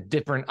 even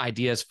different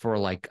ideas for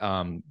like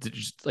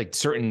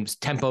certain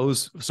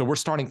tempos. So we're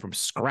starting from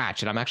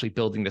scratch and I'm actually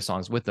building the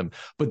songs with them,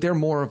 but they're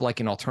more of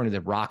like an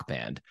alternative rock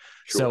band.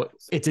 Sure. So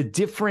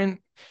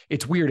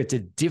it's weird. It's a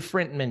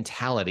different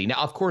mentality. Now,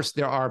 of course,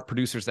 there are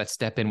producers that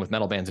step in with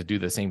metal bands that do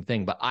the same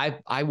thing, but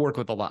I work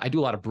with I do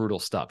a lot of brutal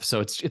stuff.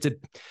 So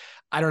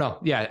I don't know.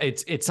 Yeah,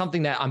 it's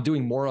something that I'm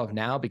doing more of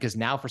now because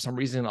now for some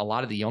reason, a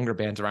lot of the younger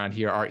bands around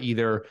here are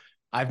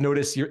I've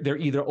noticed they're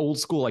either old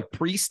school, like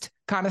Priest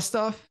kind of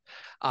stuff.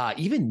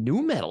 Even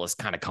new metal is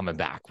kind of coming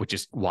back, which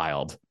is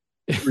wild.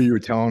 You were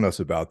telling us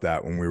about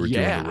that when we were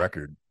doing the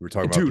record. We were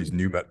talking about these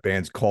new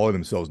bands calling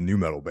themselves new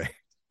metal bands.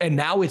 And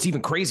now it's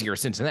even crazier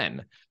since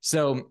then.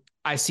 So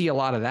I see a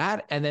lot of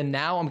that. And then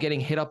now I'm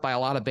getting hit up by a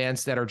lot of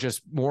bands that are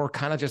just more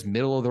kind of just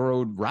middle of the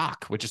road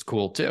rock, which is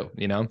cool too,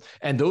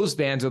 And those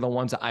bands are the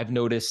ones that I've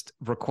noticed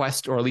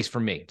request, or at least for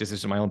me, this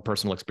is my own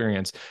personal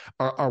experience,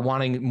 are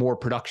wanting more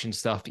production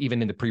stuff,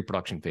 even in the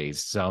pre-production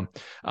phase. So,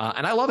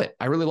 and I love it.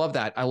 I really love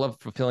that. I love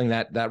fulfilling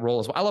that role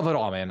as well. I love it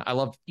all, man. I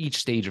love each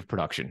stage of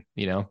production,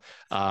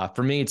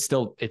 For me, it's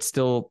still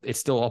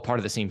all part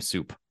of the same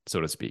soup, so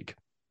to speak.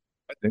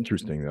 That's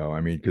interesting though. I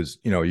mean, because,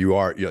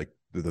 you're like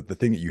the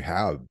thing that you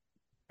have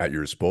at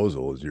your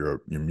disposal is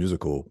your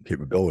musical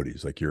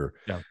capabilities. Like you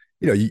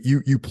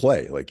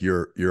play, like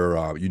you're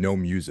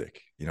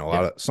music, a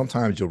lot of,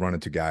 sometimes you'll run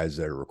into guys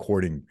that are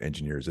recording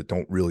engineers that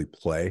don't really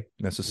play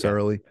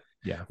necessarily.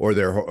 Yeah. Or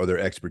their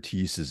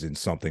expertise is in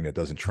something that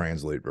doesn't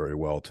translate very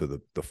well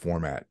to the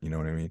format. You know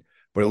what I mean?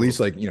 But at least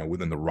like,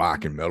 within the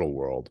rock and metal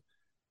world,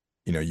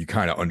 you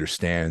kind of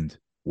understand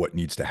what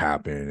needs to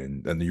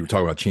happen. And you were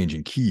talking about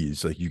changing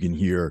keys. Like you can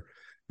hear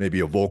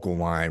maybe a vocal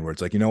line where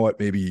it's like, you know what,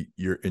 maybe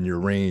you're in your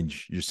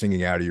range, you're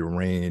singing out of your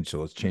range. So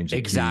let's change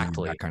the key,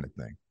 that kind of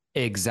thing.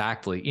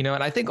 Exactly. And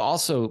I think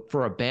also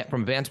for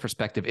from a band's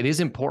perspective, it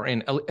is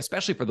important,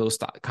 especially for those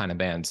kind of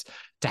bands,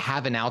 to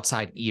have an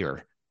outside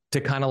ear to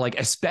kind of like,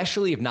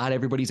 especially if not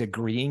everybody's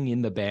agreeing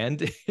in the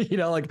band,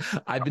 like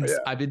I've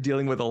been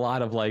dealing with a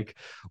lot of like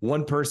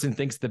one person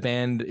thinks the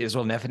band is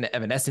an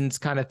Evanescence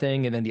kind of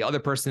thing. And then the other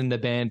person in the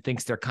band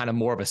thinks they're kind of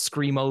more of a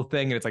screamo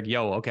thing. And it's like,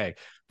 yo, okay,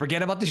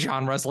 forget about the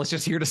genres. Let's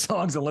just hear the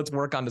songs and let's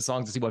work on the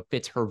songs to see what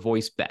fits her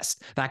voice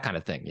best. That kind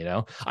of thing.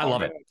 I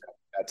love it.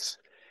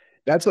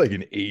 That's like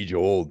an age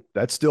old.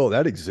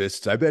 That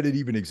exists. I bet it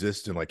even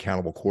exists in like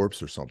Cannibal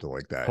Corpse or something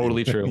like that.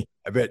 Totally true.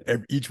 I bet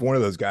each one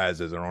of those guys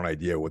has their own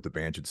idea what the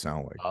band should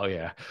sound like. Oh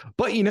yeah.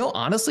 But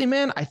honestly,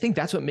 man, I think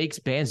that's what makes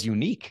bands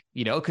unique,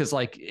 because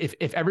like if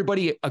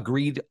everybody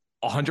agreed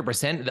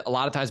 100%. A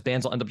lot of times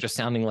bands will end up just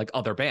sounding like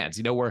other bands,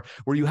 you know, where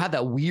you have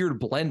that weird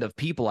blend of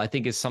people. I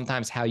think is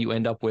sometimes how you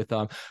end up with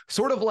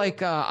sort of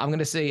like I'm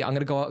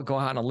gonna go out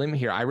on a limb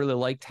here. I really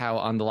liked how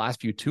on the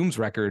last few Tombs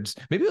records,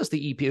 maybe it was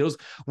the EP, those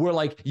were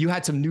like you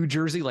had some New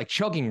Jersey like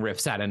chugging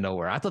riffs out of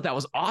nowhere. I thought that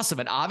was awesome,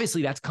 and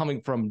obviously that's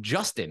coming from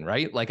Justin,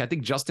 right? Like I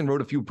think Justin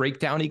wrote a few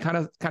breakdowny kind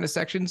of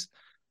sections.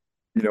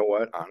 You know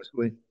what?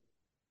 Honestly,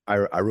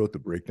 I wrote the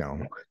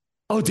breakdown.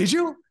 Oh, did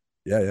you?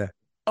 Yeah, yeah.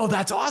 Oh,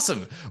 that's awesome.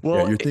 Yeah,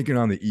 Well, you're thinking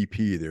on the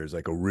EP, there's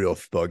like a real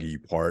thuggy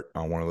part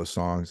on one of the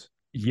songs.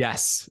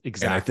 yes, And I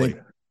exactly.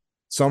 think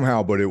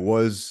somehow, but it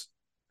was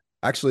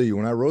actually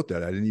when I wrote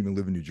that, I didn't even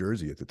live in New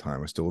Jersey at the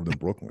time. I still lived in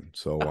Brooklyn.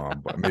 So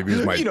but maybe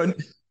it was You know, my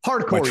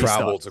hardcore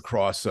travels stuff.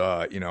 across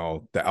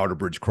the Outer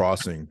Bridge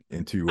crossing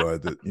into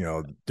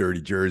the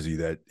dirty Jersey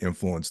that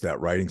influenced that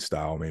writing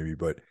style, maybe.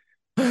 But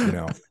you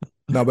know,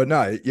 no, but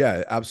no,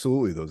 yeah,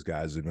 absolutely. Those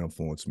guys have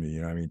influenced me.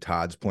 You know, I mean,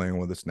 Todd's playing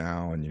with us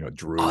now, and Oh, that's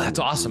Drew.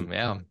 awesome.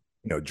 Yeah.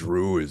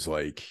 Drew is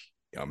like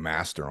a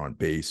master on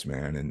bass,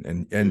 man,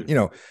 and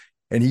Dude.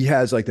 and he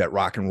has like that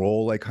rock and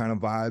roll like kind of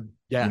vibe,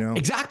 Yeah,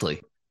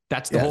 exactly.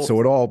 That's the yeah. whole So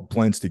it all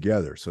blends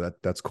together. So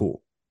that's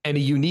cool. in a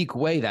unique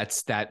way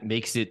that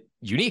makes it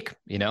unique,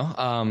 you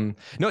know.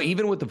 No,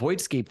 even with the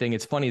Voidscape thing,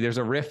 it's funny, there's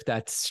a riff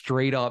that's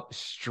straight up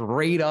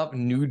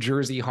New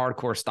Jersey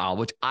hardcore style,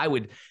 which I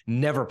would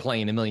never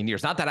play in a million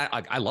years. Not that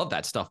I love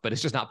that stuff, but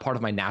it's just not part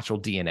of my natural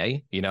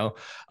DNA, you know.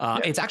 Yeah.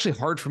 It's actually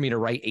hard for me to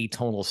write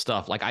atonal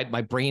stuff. Like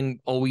my brain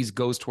always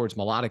goes towards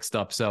melodic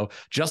stuff. So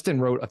Justin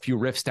wrote a few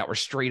riffs that were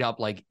straight up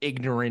like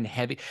ignorant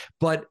heavy,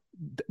 but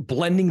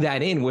blending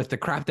that in with the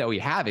crap that we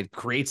have, it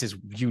creates this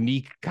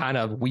unique kind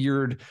of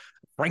weird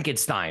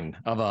Frankenstein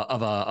of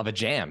a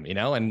jam, you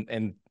know,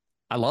 and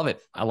I love it.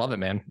 I love it,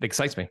 man. It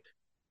excites me.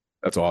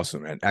 That's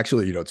awesome, man.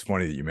 Actually, it's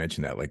funny that you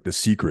mentioned that. Like, The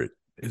Secret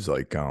is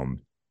like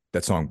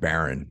that song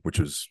Baron, which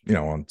was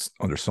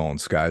Under Sullen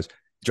Skies.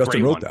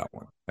 Justin Great wrote one. that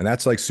one, and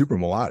that's like super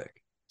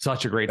melodic.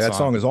 Such a great That song.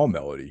 song is all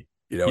melody,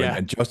 Yeah.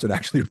 and Justin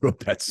actually wrote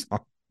that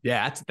song.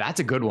 Yeah, that's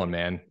a good one,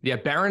 man. Yeah,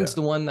 Baron's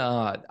the one.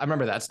 I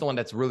remember that's the one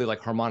that's really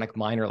like harmonic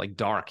minor, like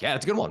dark. Yeah,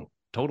 it's a good one.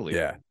 Totally.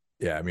 Yeah.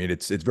 Yeah. I mean,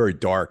 it's very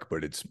dark,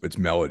 but it's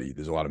melody.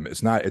 There's a lot of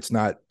it's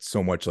not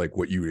so much like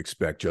what you would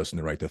expect Justin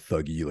to write the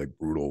thuggy, like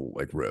brutal,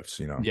 like riffs,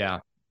 Yeah.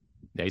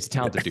 Yeah, he's a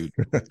talented dude.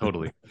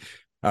 Totally.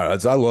 I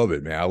love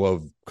it, man. I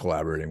love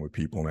collaborating with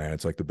people, man.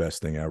 It's like the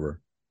best thing ever.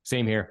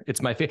 Same here.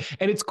 It's my favorite.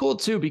 And it's cool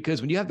too,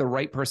 because when you have the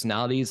right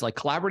personalities, like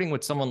collaborating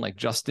with someone like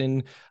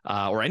Justin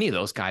or any of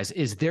those guys,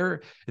 is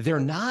they're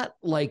not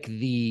like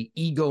the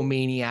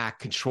egomaniac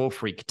control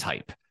freak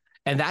type.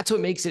 And that's what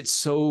makes it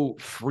so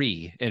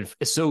free and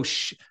so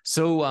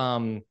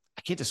I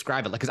can't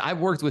describe it. Like, because I've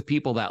worked with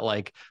people that,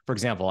 like, for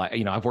example,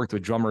 I've worked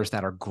with drummers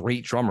that are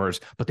great drummers,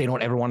 but they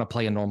don't ever want to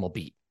play a normal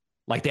beat.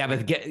 Like they have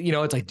a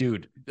it's like,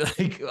 dude,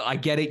 like I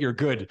get it, you're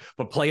good,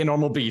 but play a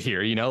normal beat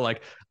here,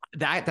 like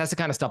that's the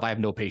kind of stuff I have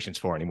no patience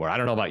for anymore. I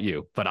don't know about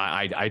you, but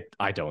I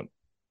don't.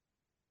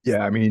 Yeah,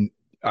 I mean,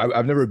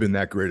 I've never been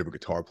that great of a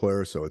guitar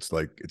player, so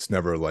it's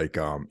never like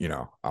I'm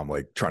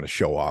like trying to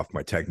show off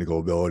my technical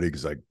ability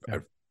because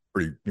I've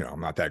pretty I'm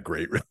not that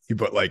great really,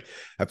 but like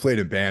I played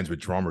in bands with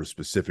drummers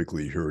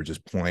specifically who are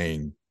just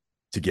playing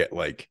to get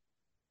like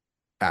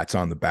pats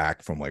on the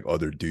back from like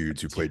other dudes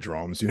who play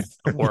drums.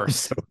 The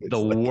worst,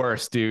 So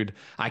worst, dude.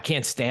 I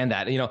can't stand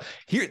that.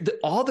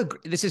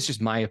 This is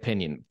just my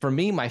opinion. For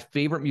me, my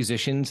favorite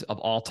musicians of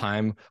all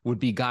time would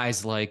be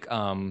guys like,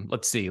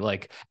 let's see,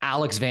 like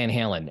Alex Van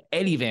Halen,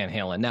 Eddie Van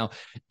Halen. Now,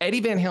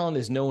 Eddie Van Halen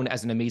is known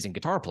as an amazing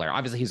guitar player.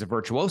 Obviously, he's a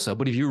virtuoso,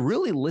 but if you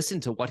really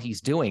listen to what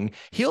he's doing,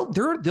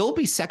 there'll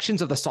be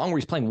sections of the song where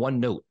he's playing one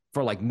note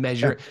for like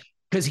measure. Yeah.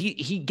 Because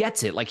he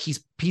gets it. Like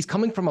he's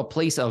coming from a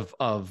place of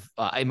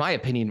in my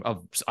opinion,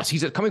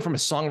 he's coming from a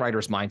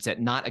songwriter's mindset,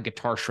 not a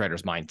guitar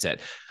shredder's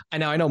mindset.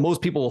 And now I know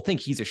most people will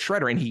think he's a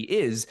shredder, and he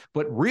is,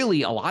 but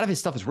really a lot of his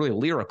stuff is really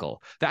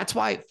lyrical. That's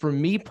why, for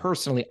me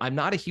personally, I'm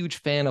not a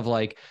huge fan of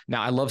like,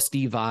 now I love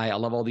Steve Vai, I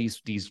love all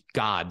these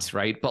gods,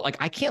 right? But like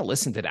I can't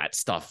listen to that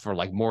stuff for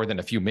like more than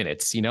a few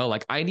minutes,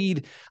 Like I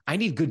need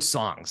good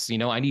songs,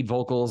 I need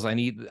vocals, I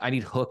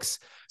need hooks.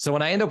 So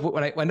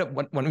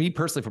when me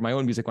personally, for my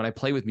own music, when I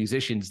play with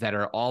musicians that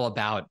are all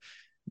about,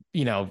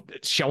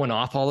 showing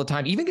off all the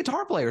time, even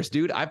guitar players,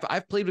 dude,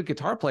 I've played with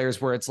guitar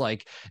players where it's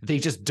like, they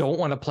just don't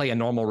want to play a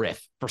normal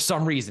riff for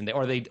some reason,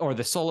 or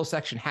the solo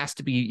section has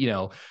to be,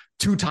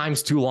 2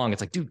 times too long.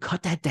 It's like, dude,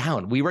 cut that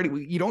down.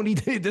 You don't need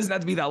to, it doesn't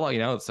have to be that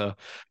long, So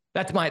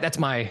that's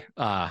my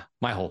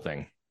whole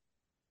thing.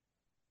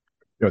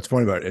 What's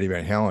funny about Eddie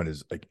Van Halen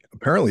is like,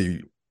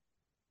 apparently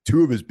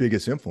 2 of his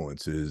biggest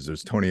influences,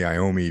 there's Tony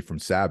Iommi from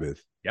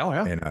Sabbath,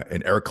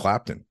 and Eric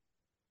Clapton.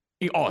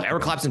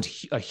 Eric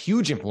Clapton's a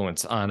huge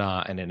influence on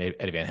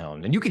Eddie Van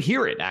Halen, and you could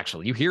hear it.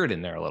 Actually, you hear it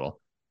in there a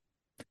little.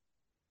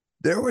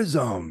 There was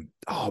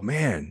oh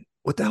man,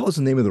 what the hell is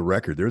the name of the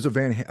record? There was a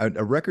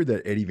record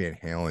that Eddie Van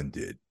Halen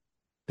did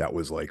that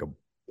was like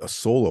a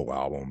solo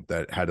album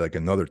that had like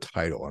another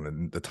title,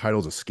 and the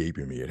title's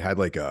escaping me. It had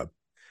like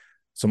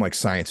some like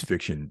science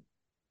fiction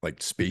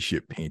like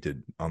spaceship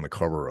painted on the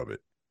cover of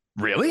it.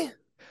 Really?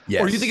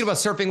 Or are you thinking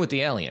Yes. about Surfing with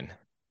the Alien?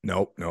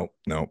 Nope. Nope.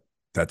 Nope.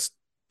 That's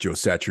Joe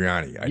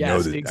Satriani. I know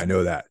Yes. that. I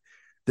know that.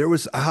 There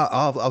was.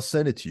 I'll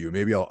send it to you.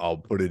 Maybe I'll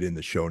put it in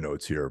the show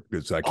notes here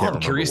because I Oh, can't I'm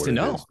remember curious what to it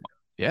know. is.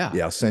 Yeah.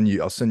 Yeah, I'll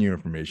send you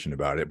information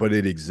about it, but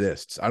it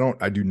exists.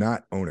 I do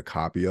not own a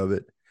copy of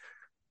it,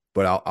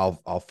 but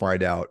I'll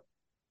find out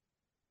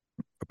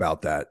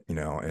about that,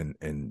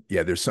 and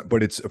yeah, there's some,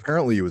 but it's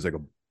apparently it was like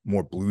a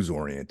more blues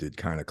oriented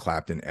kind of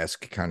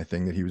Clapton-esque kind of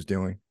thing that he was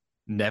doing.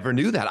 Never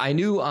knew that. I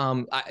knew,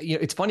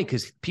 it's funny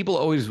because people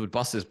always would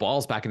bust his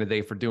balls back in the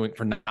day for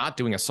not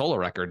doing a solo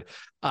record,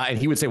 and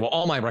he would say, "Well,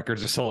 all my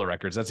records are solo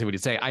records." That's what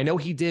he'd say. I know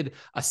he did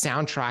a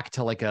soundtrack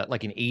to like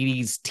an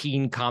 '80s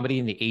teen comedy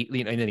in the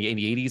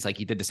 '80s. Like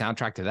he did the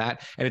soundtrack to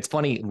that, and it's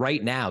funny.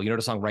 Right now, you know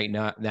the song "Right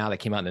Now" that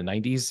came out in the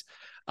 '90s.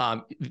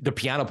 The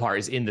piano part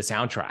is in the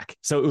soundtrack,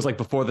 so it was like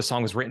before the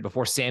song was written,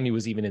 before Sammy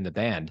was even in the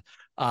band.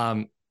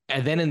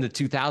 And then in the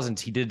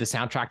 2000s, he did the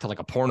soundtrack to like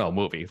a porno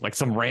movie, like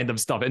some random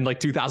stuff. In like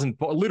 2000,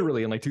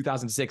 literally in like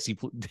 2006, he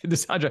did the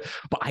soundtrack.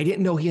 But I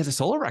didn't know he has a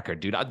solo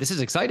record, dude. This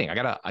is exciting. I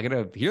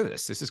gotta hear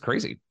this. This is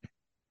crazy.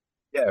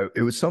 Yeah,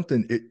 it was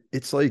something.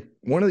 It's like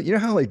one of the,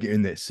 how like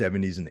in the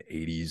 70s and the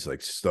 80s,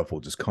 like stuff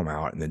will just come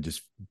out and then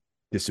just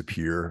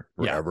disappear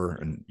Yeah. forever,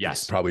 and it's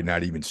Yes. probably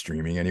not even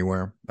streaming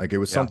anywhere. Like it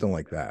was Yeah. something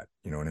like that.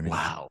 You know what I mean?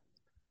 Wow.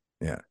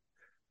 Yeah.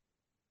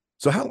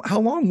 So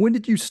how long? When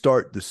did you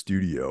start the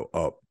studio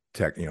up?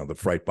 The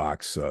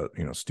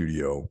Frightbox,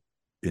 studio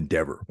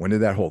endeavor. When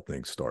did that whole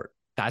thing start?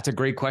 That's a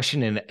great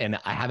question, and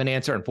I have an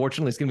answer.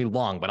 Unfortunately, it's gonna be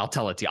long, but I'll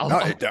tell it to you.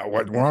 No,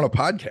 we're on a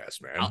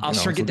podcast, man. I'll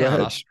shrink So it go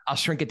down. ahead. I'll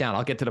shrink it down.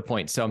 I'll get to the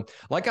point. So,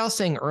 like I was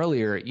saying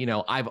earlier,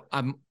 I've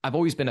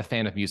always been a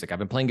fan of music. I've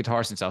been playing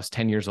guitar since I was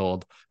 10 years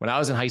old. When I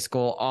was in high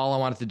school, all I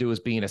wanted to do was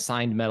be in a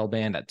signed metal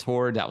band that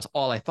toured. That was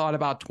all I thought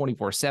about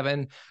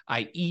 24/7.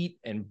 I eat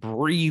and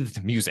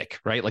breathed music,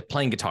 right? Like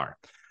playing guitar.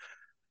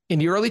 In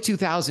the early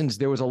 2000s,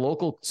 there was a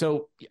local.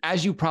 So,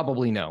 as you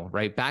probably know,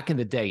 right, back in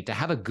the day, to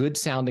have a good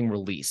sounding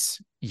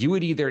release, you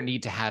would either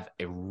need to have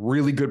a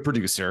really good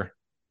producer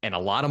and a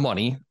lot of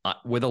money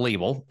with a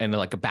label and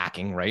like a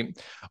backing, right?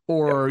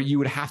 Or you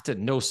would have to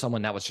know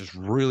someone that was just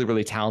really,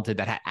 really talented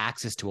that had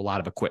access to a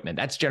lot of equipment.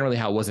 That's generally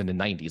how it was in the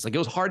 90s. Like it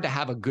was hard to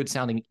have a good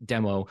sounding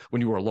demo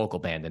when you were a local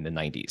band in the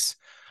 90s.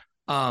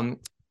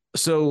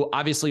 So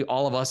obviously,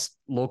 all of us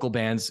local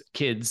bands,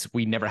 kids,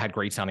 we never had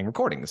great sounding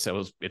recordings.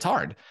 So it's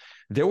hard.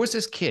 There was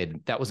this kid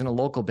that was in a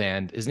local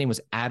band. His name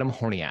was Adam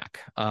Horniak.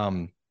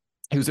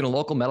 He was in a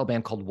local metal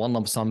band called One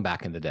Lump Sum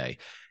back in the day.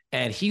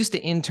 And he used to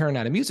intern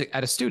at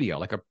a studio,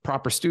 like a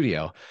proper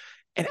studio.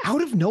 And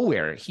out of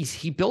nowhere,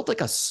 he built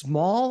like a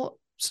small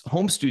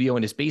home studio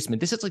in his basement.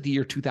 This is like the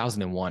year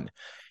 2001.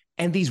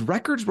 And these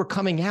records were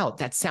coming out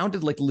that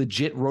sounded like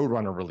legit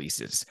Roadrunner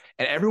releases.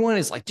 And everyone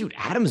is like, dude,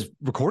 Adam's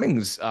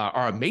recordings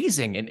are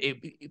amazing. And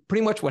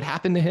pretty much what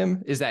happened to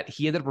him is that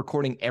he ended up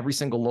recording every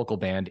single local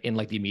band in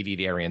like the immediate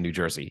area in New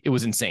Jersey. It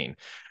was insane.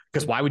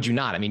 Because why would you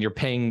not? I mean, you're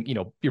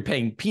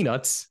paying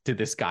peanuts to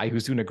this guy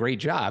who's doing a great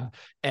job,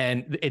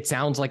 and it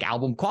sounds like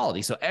album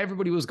quality. So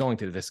everybody was going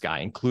to this guy,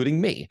 including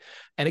me.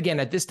 And again,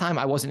 at this time,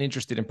 I wasn't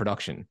interested in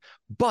production.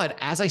 But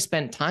as I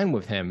spent time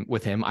with him,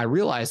 I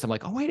realized I'm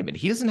like, oh, wait a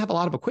minute, he doesn't have a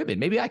lot of equipment.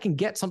 Maybe I can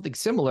get something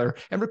similar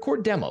and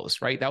record demos,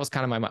 right? That was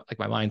kind of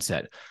my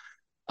mindset.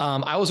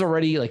 I was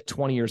already like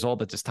 20 years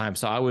old at this time,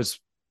 so I was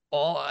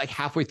all like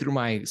halfway through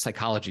my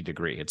psychology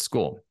degree at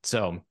school.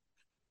 So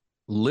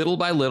little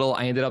by little,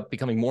 I ended up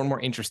becoming more and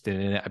more interested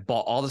in it. I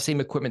bought all the same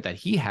equipment that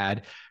he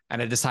had,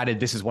 and I decided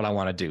this is what I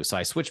want to do. So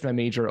I switched my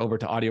major over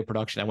to audio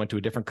production. I went to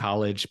a different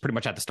college, pretty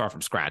much had to start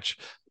from scratch.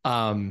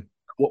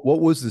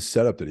 What was the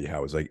setup that he had?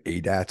 Was it like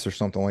ADATs or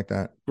something like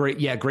that?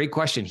 Great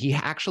question. He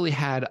actually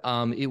had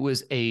it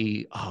was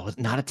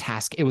not a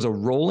task. It was a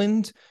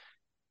Roland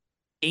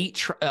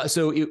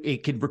so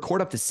it could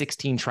record up to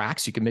 16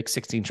 tracks. You can mix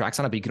 16 tracks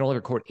on it, but you can only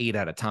record 8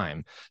 at a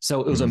time. So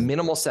it was a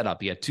minimal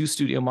setup. He had 2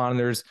 studio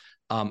monitors,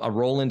 a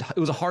Roland. It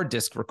was a hard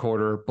disk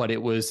recorder, but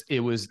it was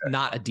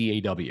not a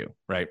DAW,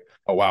 right?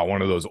 Oh wow,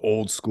 one of those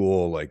old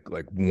school like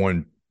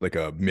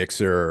a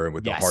mixer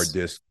with the hard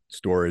disk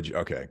storage.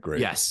 Okay, great.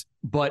 Yes,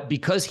 but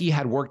because he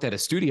had worked at a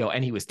studio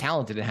and he was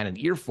talented and had an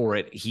ear for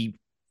it, he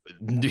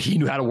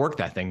knew how to work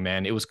that thing,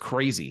 man. It was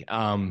crazy.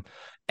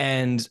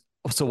 And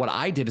so what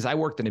I did is I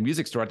worked in a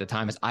music store at the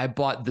time. Is I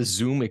bought the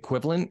Zoom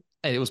equivalent.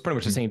 And it was pretty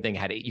much the same thing.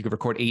 You could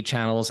record 8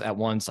 channels at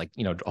once, like,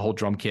 a whole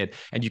drum kit,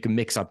 and you can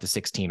mix up to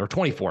 16 or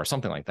 24,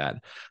 something like that.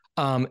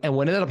 And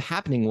what ended up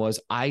happening was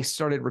I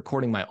started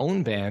recording my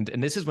own band.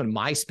 And this is when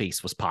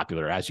MySpace was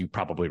popular, as you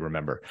probably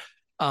remember.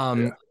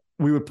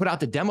 We would put out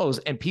the demos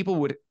and people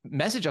would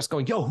message us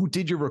going, yo, who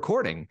did your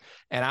recording?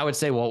 And I would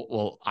say,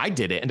 well, I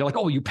did it. And they're like,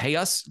 oh, you pay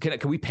us?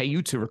 Can we pay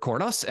you to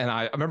record us? And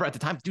I remember at the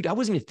time, dude, I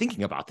wasn't even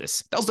thinking about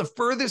this. That was the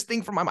furthest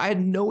thing from I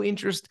had no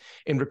interest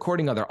in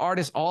recording other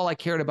artists. All I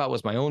cared about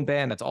was my own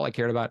band. That's all I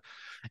cared about.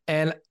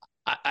 And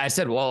I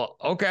said, well,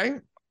 okay.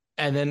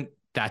 And then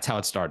that's how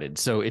it started.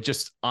 So it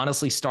just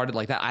honestly started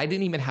like that. I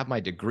didn't even have my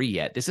degree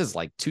yet. This is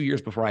like 2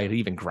 years before I had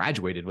even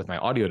graduated with my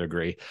audio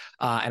degree.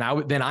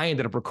 And then I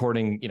ended up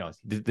recording,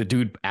 the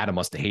dude Adam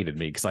must have hated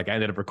me because like I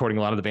ended up recording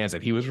a lot of the bands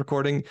that he was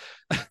recording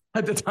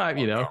at the time,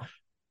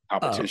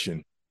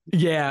 competition.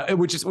 Yeah,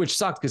 which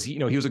sucked because he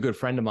was a good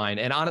friend of mine,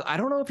 and I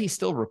don't know if he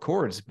still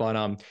records,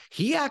 but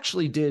he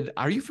actually did.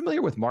 Are you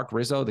familiar with Mark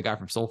Rizzo, the guy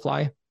from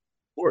Soulfly? Of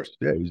course,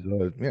 yeah, he's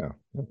yeah.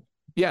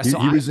 Yeah, so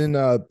he was in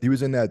that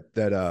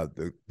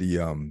the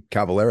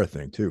Cavalera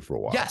thing too for a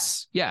while.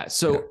 Yes, yeah.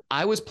 So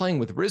I was playing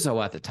with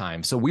Rizzo at the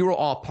time, so we were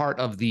all part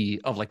of the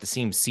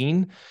same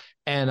scene,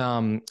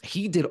 and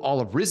he did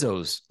all of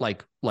Rizzo's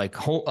like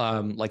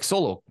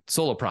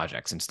solo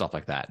projects and stuff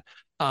like that.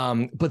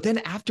 But then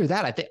after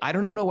that, I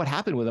don't know what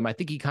happened with him. I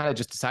think he kind of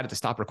just decided to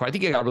stop recording. I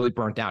think he got really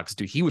burnt out because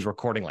dude, he was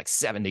recording like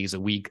 7 days a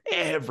week,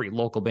 every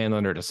local band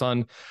under the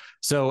sun.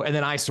 So, and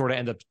then I sort of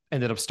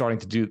ended up starting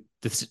to do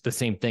the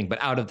same thing, but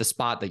out of the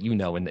spot that in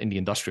the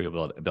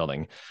industrial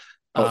building.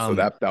 So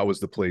that was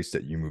the place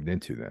that you moved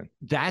into then.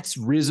 That's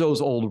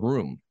Rizzo's old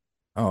room.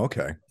 Oh,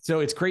 okay. So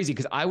it's crazy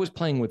because I was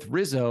playing with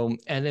Rizzo,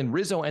 and then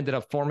Rizzo ended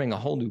up forming a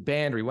whole new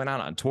band. We went out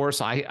on tour,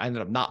 so I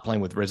ended up not playing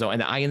with Rizzo,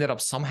 and I ended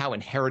up somehow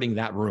inheriting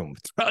that room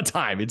throughout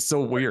time. It's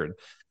so weird.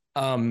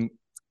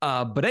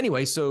 But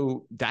anyway,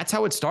 so that's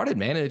how it started,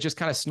 man, and it just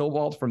kind of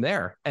snowballed from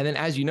there. And then,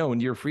 as you know, when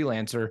you're a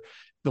freelancer,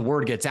 the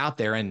word gets out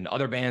there, and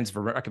other bands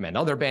recommend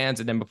other bands,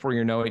 and then before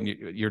you know it,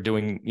 you're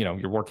doing,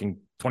 you're working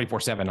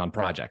 24/7 on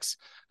projects,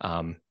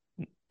 and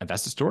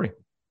that's the story.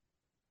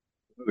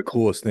 One of the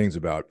coolest things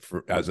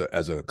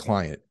as a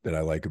client that I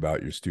like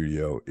about your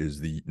studio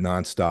is the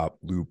nonstop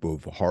loop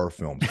of horror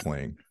films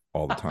playing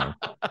all the time.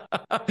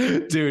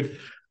 Dude,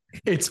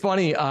 it's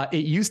funny.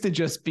 It used to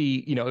just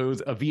be, it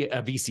was a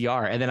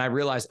VCR. And then I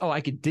realized,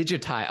 I could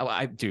digitize.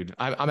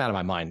 I'm out of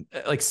my mind.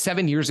 Like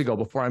 7 years ago,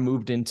 before I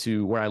moved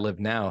into where I live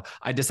now,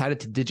 I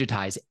decided to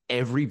digitize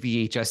every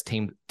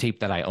VHS tape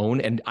that I own.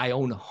 And I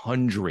own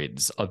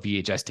hundreds of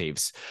VHS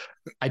tapes.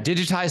 I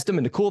digitized them.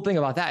 And the cool thing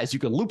about that is you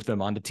can loop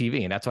them onto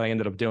TV. And that's what I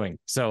ended up doing.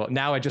 So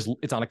now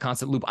it's on a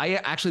constant loop.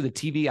 The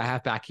TV I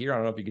have back here, I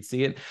don't know if you can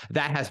see it,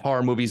 that has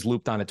horror movies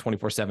looped on it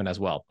 24/7 as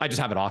well. I just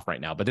have it off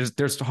right now, but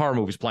there's horror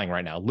movies playing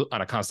right now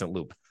on a constant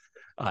loop.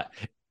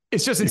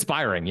 It's just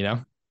inspiring,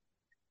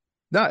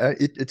 No,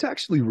 it's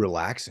actually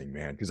relaxing,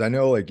 man. Cause I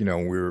know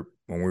when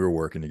we were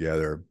working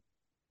together,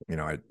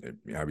 I'd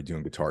be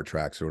doing guitar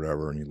tracks or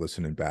whatever, and you're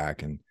listening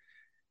back and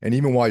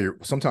even while you're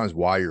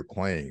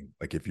playing,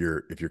 like if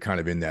you're kind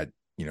of in that,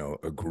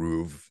 a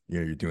groove,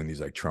 you're doing these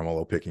like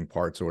tremolo picking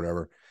parts or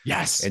whatever.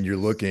 Yes. And you're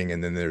looking,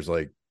 and then there's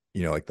like,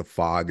 like the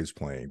fog is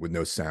playing with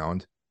no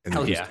sound and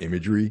there's just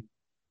imagery,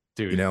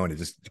 dude, and it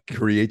just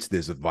creates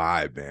this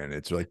vibe, man.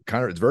 It's like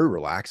it's very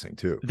relaxing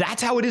too.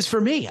 That's how it is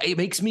for me. It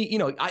makes me,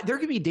 there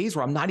could be days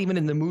where I'm not even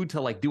in the mood to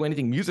like do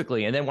anything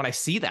musically. And then when I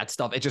see that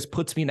stuff, it just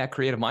puts me in that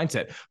creative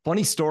mindset.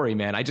 Funny story,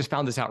 man. I just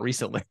found this out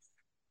recently.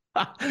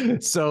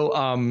 So,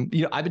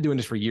 I've been doing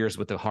this for years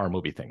with the horror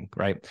movie thing,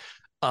 right?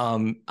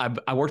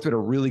 I worked with a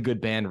really good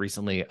band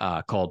recently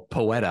called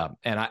Poeta,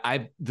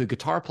 and the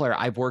guitar player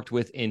I've worked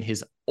with in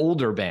his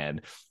older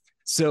band.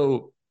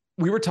 So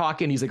we were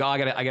talking. He's like, "Oh,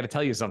 I gotta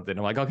tell you something."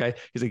 I'm like, "Okay."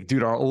 He's like,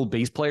 "Dude, our old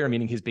bass player,"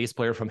 meaning his bass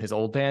player from his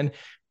old band.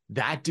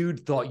 That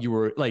dude thought you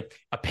were like,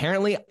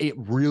 apparently it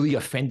really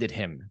offended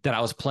him that I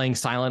was playing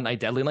Silent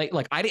Night, Deadly Night.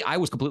 Like I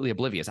was completely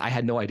oblivious. I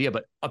had no idea,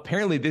 but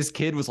apparently this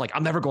kid was like,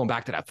 I'm never going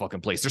back to that fucking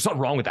place. There's something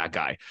wrong with that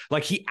guy.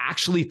 Like he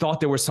actually thought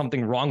there was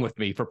something wrong with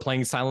me for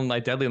playing Silent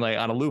Night, Deadly Night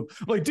on a loop.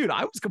 I'm like, dude,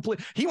 I was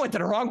he went to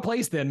the wrong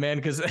place then,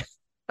 man. Cause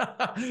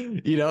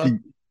See,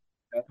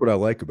 that's what I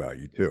like about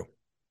you too.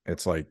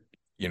 It's like,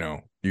 you're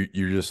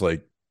just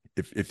like,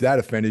 if that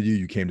offended you,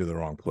 you came to the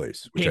wrong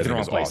place, which I think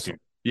is awesome.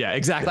 Yeah,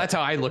 exactly. Yeah. That's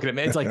how I look at it,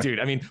 man. It's like, dude,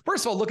 I mean,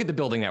 first of all, look at the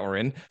building that we're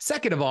in.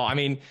 Second of all, I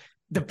mean,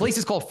 the place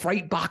is called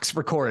Frightbox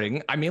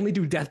Recording. I mainly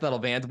do death metal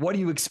bands. What do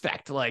you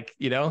expect? Like,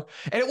 and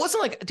it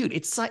wasn't like, dude,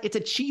 it's a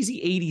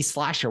cheesy 80s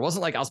slasher. It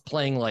wasn't like I was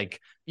playing like,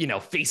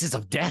 Faces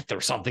of Death or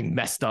something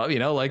messed up,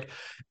 like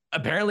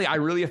apparently I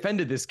really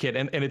offended this kid.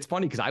 And it's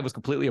funny because I was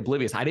completely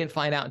oblivious. I didn't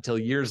find out until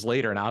years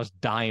later and I was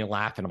dying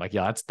laughing. I'm like,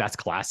 yeah, that's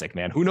classic,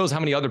 man. Who knows how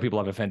many other people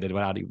I've offended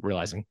without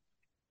realizing.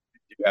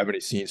 Do you have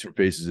any scenes from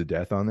Faces of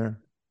Death on there?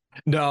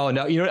 No,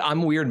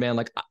 I'm weird, man.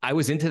 Like I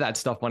was into that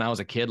stuff when I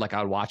was a kid. Like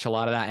I would watch a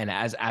lot of that. And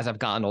as I've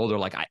gotten older,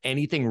 like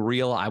anything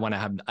real, I want to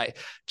have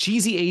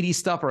cheesy 80s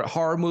stuff or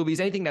horror movies,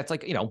 anything that's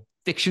like,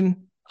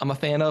 fiction I'm a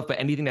fan of, but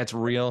anything that's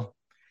real,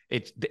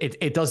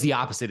 it does the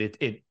opposite.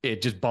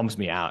 It just bums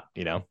me out,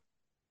 Yeah,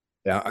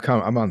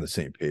 I'm on the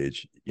same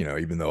page,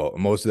 even though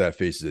most of that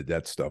Faces of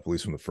Death stuff, at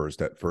least from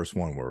that first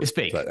one, it's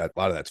fake. A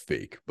lot of that's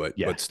fake, but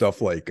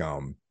stuff like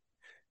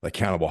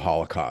Cannibal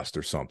Holocaust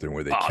or something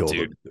where they kill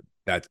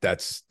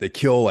they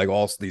kill like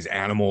all these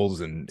animals,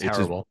 and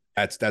terrible.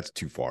 That's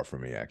too far for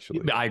me,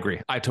 actually. I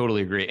agree. I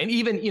totally agree. And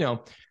even,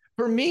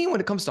 for me,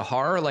 when it comes to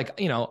horror, like,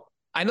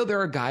 I know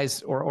there are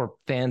guys or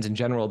fans in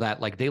general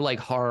that like they like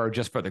horror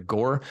just for the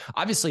gore.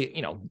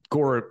 Obviously,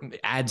 gore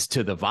adds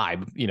to the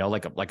vibe.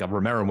 Like a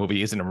Romero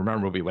movie isn't a Romero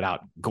movie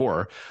without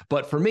gore.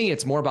 But for me,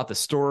 it's more about the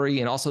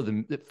story and also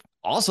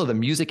the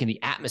music and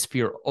the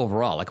atmosphere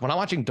overall. Like when I'm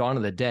watching Dawn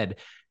of the Dead,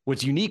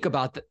 what's unique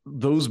about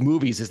those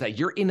movies is that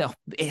you're in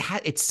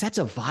it sets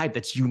a vibe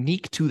that's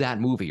unique to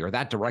that movie or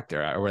that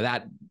director or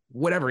that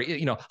whatever,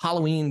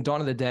 Halloween,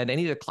 Dawn of the Dead,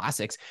 any of the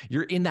classics,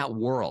 you're in that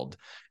world.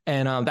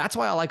 And that's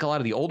why I like a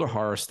lot of the older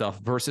horror stuff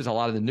versus a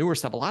lot of the newer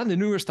stuff. A lot of the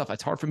newer stuff,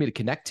 it's hard for me to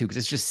connect to because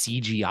it's just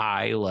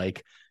CGI.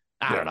 Like,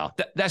 I don't know.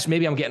 That's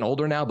maybe I'm getting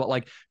older now, but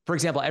like, for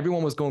example,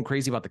 everyone was going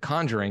crazy about The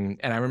Conjuring.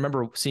 And I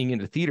remember seeing it in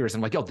the theaters.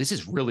 I'm like, yo, this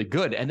is really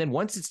good. And then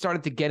once it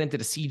started to get into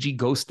the CG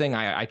ghost thing,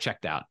 I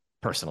checked out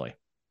personally.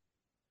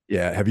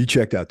 Yeah. Have you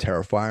checked out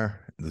Terrifier,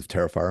 the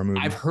Terrifier movie?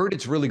 I've heard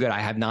it's really good.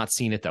 I have not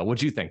seen it though.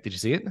 What'd you think? Did you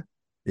see it?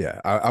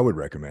 Yeah, I would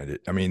recommend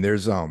it. I mean,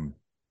 there's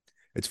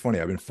it's funny.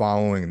 I've been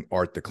following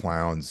Art the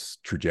Clown's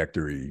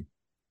trajectory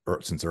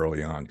since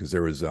early on because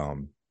there was a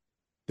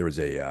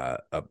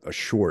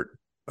short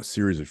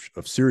series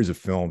of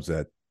films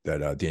that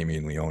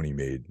Damien Leone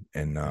made,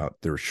 and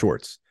there were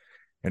shorts,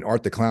 and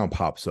Art the Clown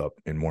pops up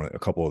in a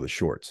couple of the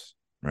shorts,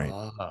 right?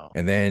 Oh.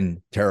 And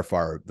then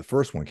Terrifier, the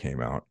first one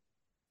came out,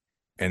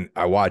 and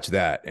I watched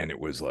that, and it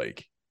was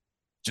like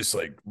just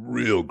like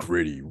real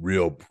gritty,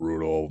 real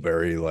brutal,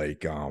 very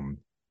like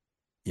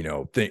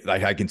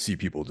like I can see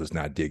people just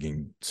not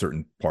digging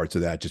certain parts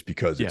of that just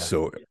because it's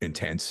so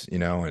intense,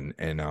 and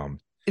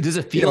does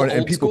it feel and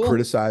old people school?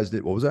 Criticized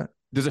it. What was that?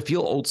 Does it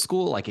feel old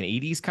school, like an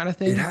 80s kind of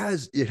thing? It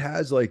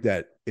has like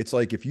that. It's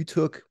like if you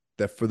took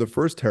that for the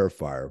first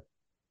Terrifier,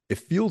 it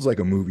feels like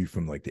a movie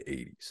from like the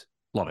 80s.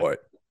 Love it.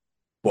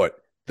 But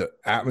the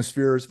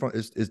atmosphere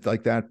is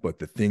like that, but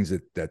the things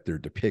that they're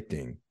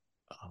depicting,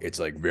 it's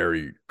like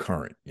very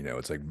current,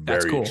 it's like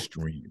very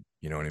extreme.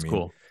 You know what I mean?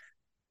 Cool.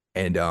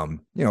 And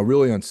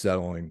really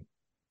unsettling.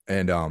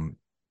 And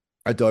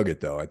I dug it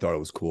though. I thought it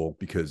was cool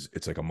because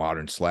it's like a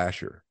modern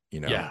slasher,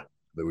 Yeah.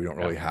 That we don't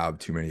really have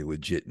too many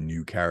legit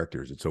new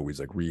characters. It's always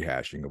like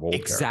rehashing of old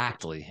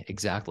characters.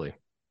 Exactly.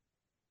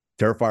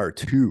 Terrifier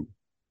 2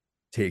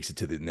 takes it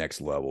to the next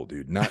level,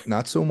 dude.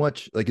 Not so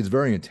much like it's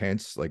very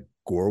intense, like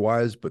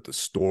gore-wise, but the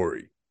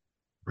story.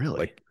 Really?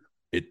 Like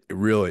it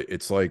really,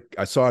 it's like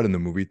I saw it in the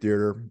movie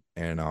theater,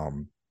 and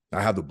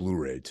I have the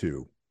Blu-ray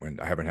too. When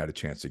I haven't had a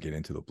chance to get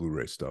into the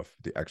Blu-ray stuff,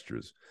 the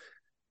extras.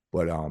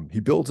 But he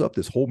builds up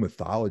this whole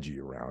mythology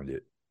around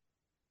it.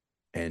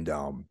 And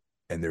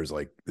there's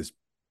like this,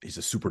 he's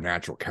a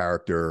supernatural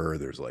character.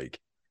 There's like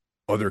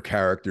other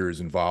characters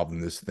involved in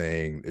this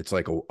thing. It's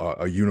like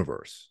a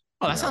universe.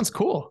 Oh, that sounds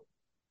cool.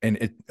 And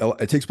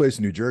it takes place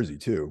in New Jersey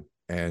too.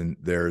 And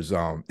there's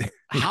how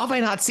have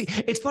I not seen?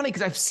 It's funny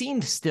because I've seen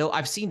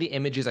the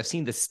images, I've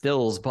seen the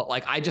stills, but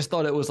like I just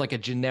thought it was like a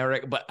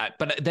generic. But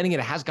then again,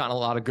 it has gotten a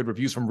lot of good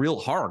reviews from real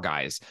horror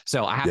guys,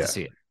 so I have to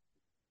see it.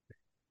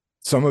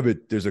 Some of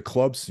it, there's a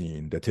club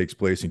scene that takes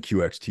place in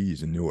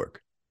QXTs in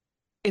Newark.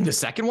 In the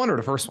second one or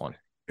the first one?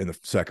 In the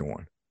second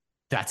one.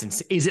 That's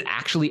insane. Is it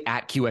actually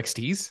at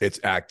QXTs?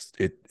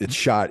 It's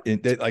shot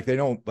in they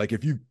don't like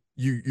if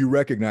you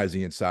recognize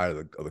the inside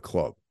of the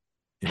club.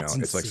 That's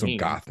it's like insane.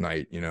 some goth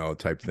night,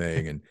 type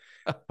thing. And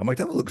I'm like,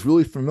 that looks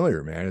really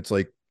familiar, man. It's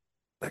like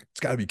it's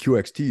got to be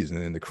QXTs. And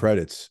then in the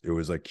credits, it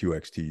was like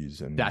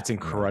QXTs. And that's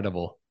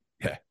incredible.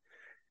 Yeah.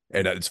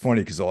 And it's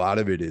funny because a lot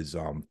of it is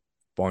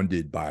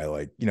funded by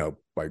whatever,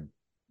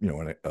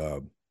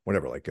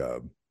 like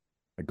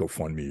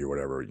GoFundMe or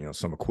whatever,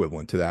 some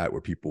equivalent to that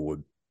where people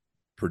would,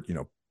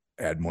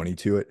 add money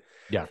to it.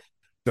 Yeah.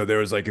 So there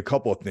was like a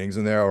couple of things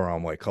in there where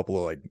I'm like a couple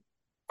of like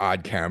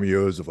odd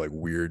cameos of like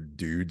weird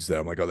dudes that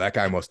I'm like, oh, that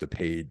guy must have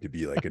paid to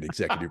be like an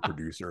executive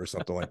producer or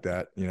something like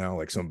that.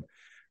 Like some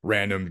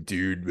random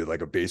dude with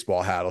like a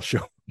baseball hat will show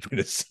up in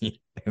a scene.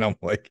 And I'm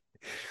like,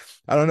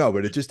 I don't know,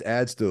 but it just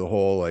adds to the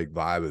whole like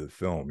vibe of the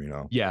film,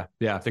 Yeah.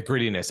 Yeah. The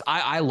grittiness.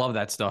 I love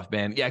that stuff,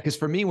 man. Yeah. Cause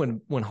for me,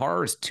 when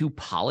horror is too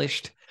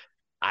polished,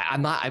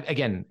 I'm not,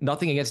 again,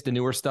 nothing against the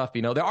newer stuff.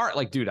 There are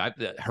like, dude,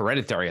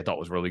 Hereditary I thought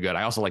was really good.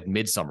 I also like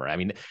Midsummer. I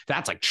mean,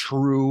 that's like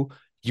true,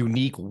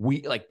 unique,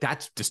 like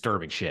that's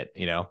disturbing shit,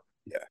 Yeah.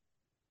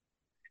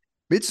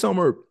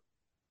 Midsummer,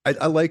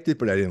 I liked it,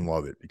 but I didn't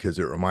love it because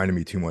it reminded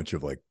me too much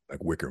of like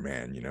Wicker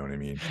Man, you know what I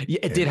mean?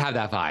 Yeah, it did have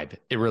that vibe.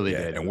 It really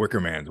did. And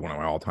Wicker Man's one of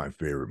my all-time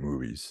favorite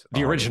movies.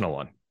 The original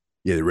one.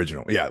 Yeah, the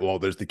original. Yeah, well,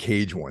 there's the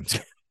Cage ones,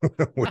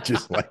 which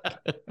is like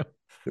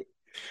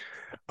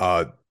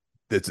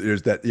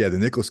there's that, the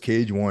Nicolas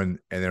Cage one,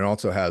 and then it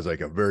also has like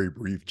a very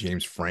brief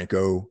James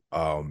Franco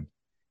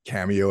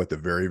cameo at the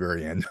very,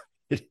 very end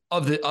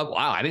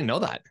wow, I didn't know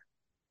that.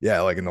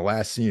 Yeah, like in the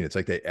last scene, it's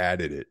like they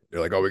added it.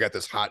 They're like, oh, we got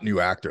this hot new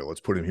actor.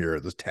 Let's put him here.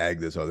 Let's tag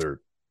this other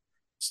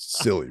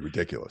silly,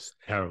 ridiculous.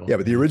 Terrible. Yeah,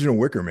 but the original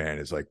Wicker Man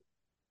is like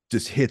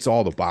just hits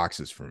all the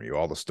boxes for me,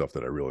 all the stuff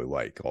that I really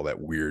like, all that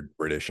weird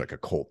British like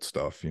occult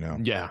stuff,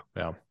 Yeah.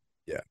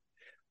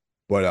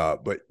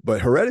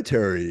 But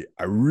Hereditary,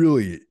 I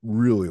really,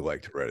 really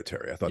liked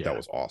Hereditary. I thought that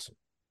was awesome.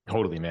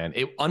 Totally, man.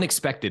 It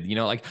unexpected,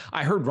 like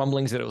I heard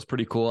rumblings that it was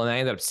pretty cool, and I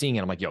ended up seeing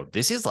it. I'm like, yo,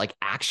 this is like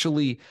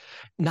actually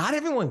not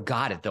everyone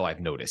got it though. I've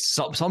noticed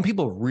some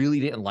people really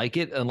didn't like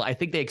it, and I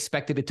think they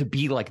expected it to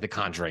be like The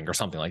Conjuring or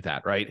something like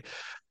that, right?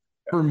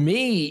 For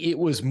me, it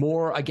was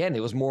more, again,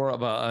 it was more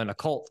of an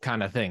occult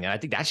kind of thing. And I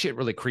think that shit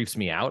really creeps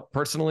me out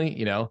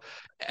personally,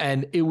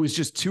 and it was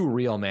just too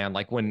real, man.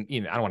 Like when,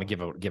 I don't want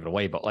to give it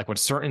away, but like when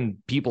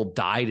certain people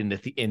died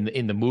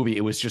in the movie,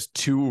 it was just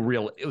too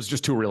real. It was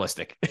just too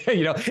realistic,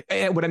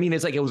 and what I mean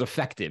is like, it was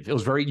effective. It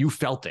was you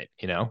felt it,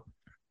 The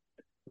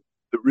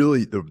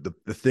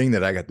thing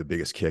that I got the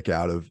biggest kick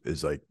out of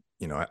is like,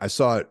 I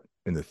saw it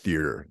in the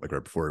theater, like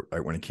right before,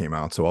 like when it came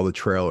out. So all the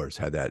trailers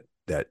had that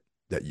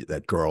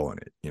girl in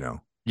it,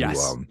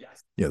 Yes.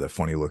 The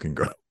funny looking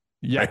girl.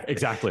 Yeah, right?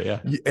 exactly. Yeah.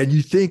 And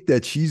you think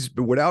that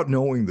but without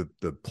knowing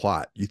the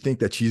plot, you think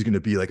that she's going to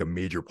be like a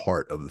major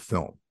part of the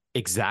film.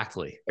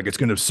 Exactly. Like it's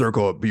going to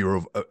circle be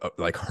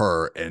like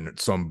her and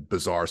some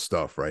bizarre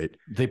stuff, right?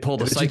 They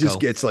pulled a She psycho. just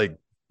gets like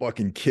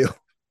fucking killed.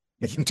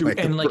 Dude,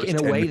 and like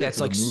in a way that's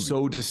like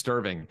so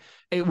disturbing.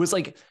 It was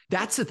like,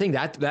 that's the thing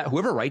that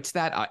whoever writes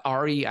that,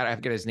 Ari, I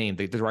forget his name,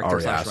 the director /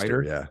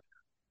 writer. Yeah.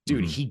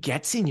 Dude, he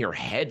gets in your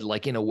head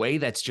like in a way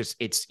that's just,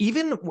 it's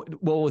even,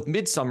 well, with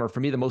Midsummer,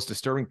 for me, the most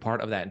disturbing part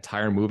of that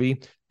entire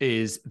movie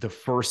is the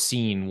first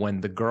scene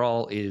when the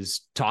girl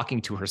is talking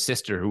to her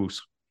sister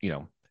who's,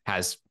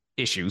 has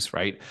issues,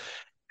 right?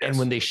 Yes. And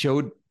when they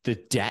showed the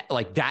death,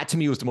 like that to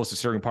me was the most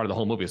disturbing part of the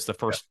whole movie. It's the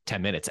first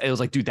 10 minutes. It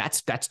was like, dude,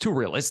 that's too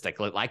realistic.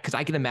 Like, cause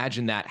I can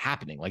imagine that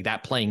happening, like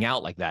that playing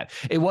out like that.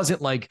 It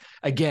wasn't like,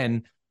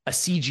 again, a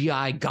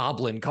CGI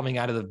goblin coming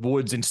out of the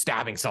woods and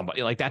stabbing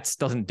somebody. Like that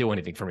doesn't do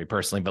anything for me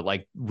personally, but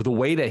like the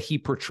way that he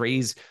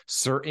portrays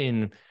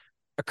certain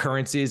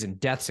occurrences and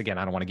deaths, again,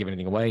 I don't want to give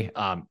anything away.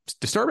 It's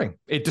disturbing.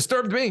 It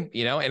disturbed me,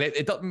 and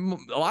it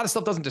a lot of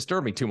stuff doesn't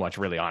disturb me too much,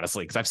 really,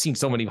 honestly, because I've seen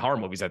so many horror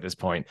movies at this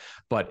point,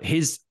 but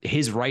his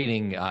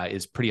writing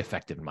is pretty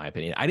effective in my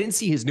opinion. I didn't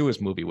see his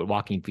newest movie with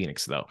Joaquin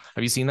Phoenix though.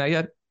 Have you seen that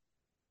yet?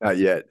 Not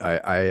yet.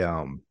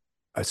 I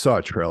saw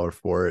a trailer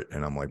for it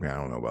and I'm like, man, I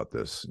don't know about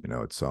this.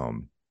 It's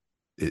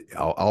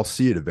I'll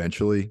see it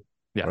eventually,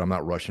 but I'm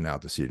not rushing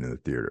out to see it in the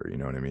theater. You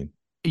know what I mean?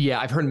 Yeah,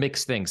 I've heard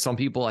mixed things. Some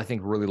people I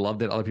think really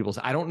loved it. Other people,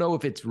 I don't know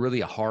if it's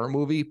really a horror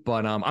movie,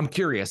 but I'm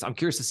curious. I'm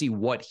curious to see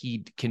what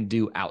he can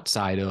do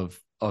outside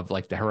of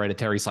like the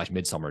Hereditary /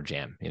 Midsummer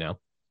jam.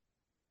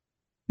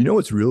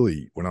 What's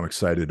really what I'm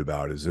excited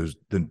about is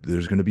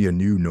there's going to be a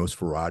new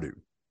Nosferatu.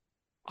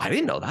 I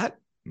didn't know that.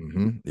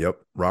 Mm-hmm. Yep,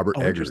 Robert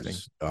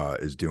Eggers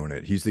is doing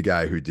it. He's the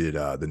guy who did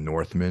The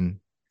Northman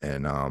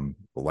and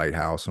The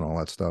Lighthouse and all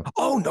that stuff.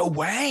 Oh, no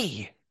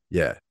way.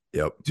 Yeah.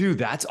 Yep.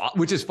 Dude,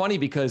 which is funny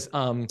because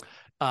a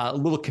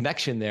little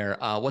connection there.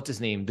 What's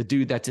his name? The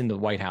dude that's in the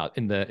White House,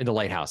 in the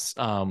Lighthouse.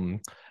 Not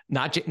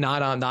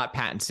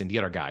Pattinson, the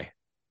other guy.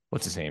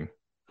 What's his name?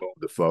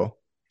 Dafoe.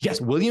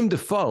 Yes, William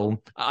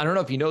Dafoe. I don't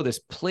know if you know this.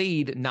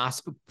 Played Max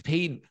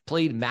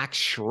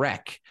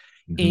Schreck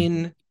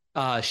in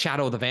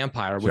Shadow of the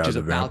Vampire, which is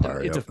about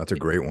that's a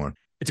great one.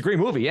 It's a great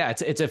movie. Yeah,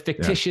 it's a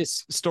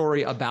fictitious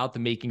story about the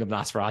making of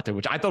Nosferatu,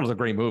 which I thought was a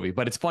great movie.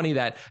 But it's funny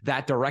that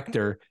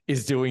director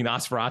is doing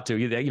Nosferatu.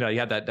 You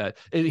had that.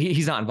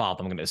 He's not involved,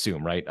 I'm going to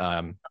assume, right?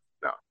 No.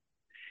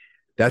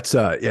 That's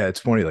it's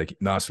funny. Like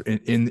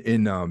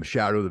in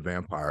Shadow of the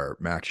Vampire,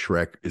 Max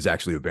Schreck is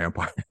actually a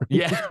vampire.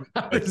 Yeah,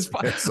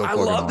 so I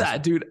love awesome.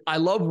 that, dude. I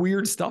love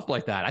weird stuff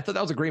like that. I thought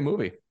that was a great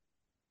movie.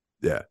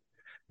 Yeah,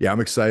 I'm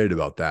excited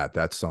about that.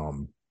 That's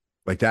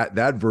like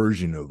that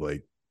version of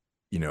like,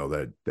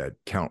 that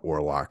Count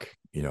Orlok,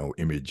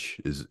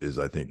 image is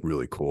I think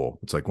really cool.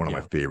 It's like one of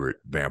my favorite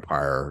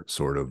vampire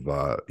sort of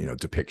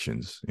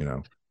depictions.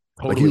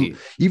 Totally. Like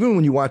even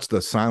when you watch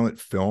the silent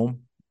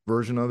film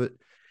version of it,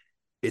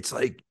 it's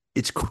like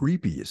it's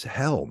creepy as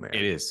hell, man.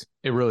 It is.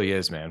 It really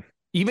is, man.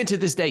 Even to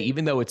this day,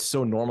 even though it's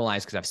so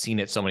normalized because I've seen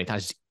it so many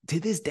times, to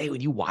this day, when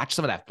you watch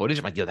some of that footage,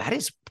 I'm like, yo, that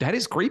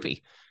is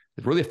creepy.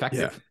 It's really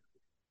effective.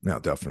 Yeah. No,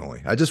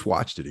 definitely. I just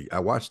watched it. I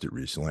watched it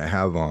recently. I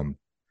have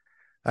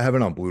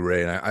it on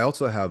Blu-ray, and I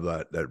also have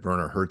that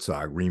Werner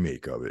Herzog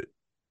remake of it.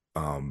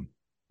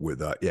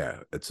 With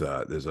it's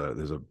there's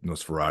a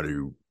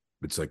Nosferatu.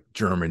 It's like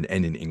German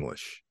and in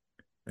English,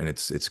 and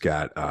it's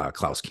got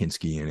Klaus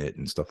Kinski in it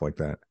and stuff like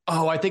that.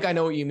 Oh, I think I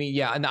know what you mean.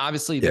 Yeah, and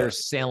obviously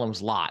there's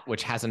Salem's Lot,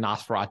 which has a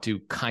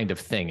Nosferatu kind of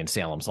thing in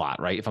Salem's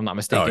Lot, right? If I'm not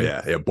mistaken.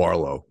 Oh yeah.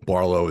 Barlow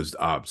is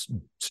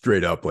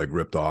straight up like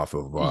ripped off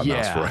of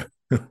Nosferatu.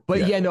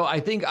 But I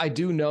think I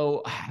do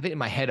know. I have it in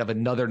my head of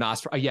another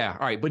Nosferatu. Yeah,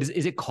 all right. But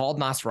is it called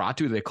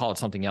Nosferatu? Or do they call it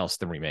something else?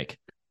 The remake.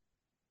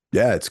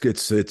 Yeah, it's called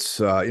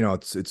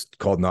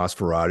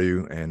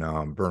Nosferatu, and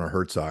Werner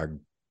Herzog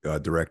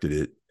directed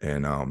it,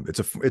 and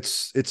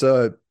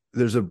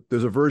there's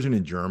a version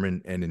in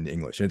German and in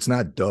English, and it's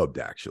not dubbed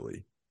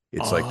actually.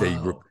 It's like they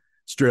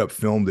straight up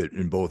filmed it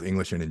in both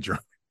English and in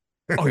German.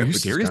 Oh, are you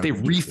serious? They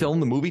refilmed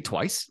the movie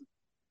twice?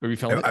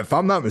 If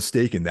I'm not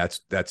mistaken, that's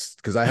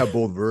because I have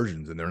both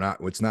versions and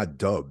it's not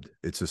dubbed.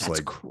 It's just that's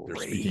like crazy.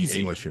 they're speaking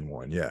English in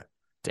one. Yeah.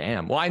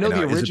 Damn. Well, I know And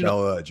the original.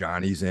 Isabella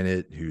Johnny's in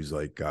it, who's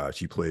like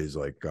she plays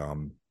like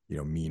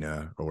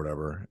Mina or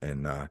whatever,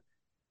 and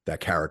that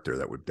character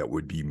that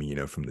would be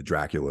Mina from the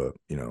Dracula,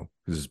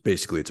 because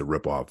basically it's a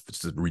ripoff.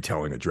 It's a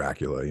retelling of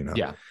Dracula,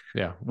 Yeah.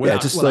 Yeah. Yeah,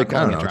 it's just Without like I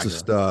calling don't it know.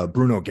 It's Dracula. just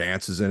Bruno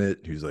Gantz is in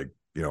it, who's like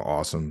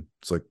awesome.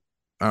 It's like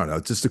I don't know.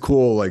 It's just a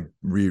cool like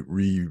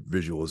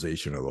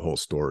revisualization of the whole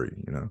story.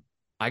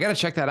 I got to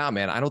check that out,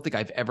 man. I don't think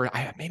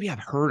maybe I've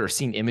heard or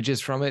seen images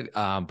from it,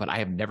 but I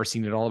have never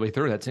seen it all the way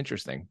through. That's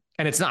interesting.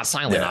 And it's not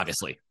silent, Yeah.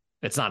 obviously.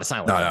 It's not a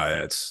silent No, film.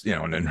 no, it's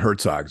and then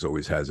Herzog's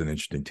always has an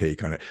interesting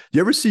take on it. Do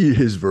you ever see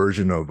his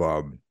version of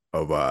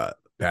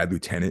Bad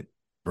Lieutenant,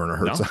 Werner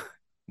No, Herzog?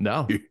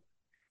 no.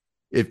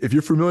 If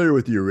you're familiar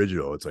with the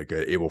original, it's like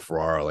a Abel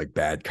Ferrara like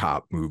bad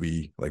cop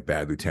movie, like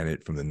Bad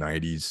Lieutenant from the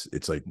 90s.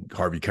 It's like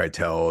Harvey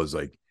Keitel is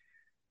like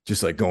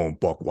just like going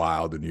buck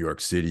wild in New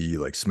York City,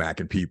 like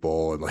smacking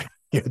people and like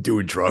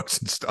doing drugs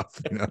and stuff.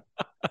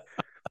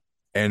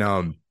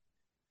 And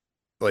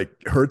like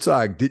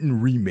Herzog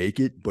didn't remake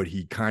it, but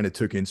he kind of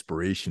took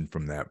inspiration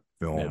from that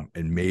film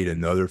and made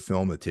another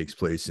film that takes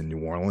place in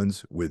New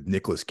Orleans with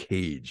Nicolas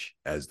Cage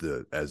as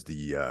the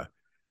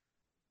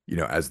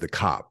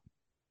cop.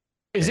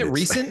 Is it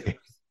recent?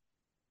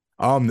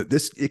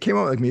 It came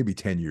out like maybe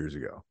 10 years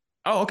ago.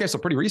 Oh, okay. So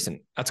pretty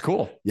recent. That's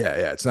cool. Yeah.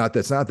 That's not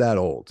that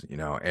old,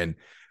 and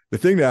the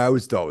thing that I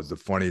always thought was the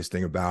funniest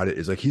thing about it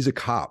is like he's a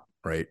cop,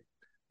 right?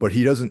 But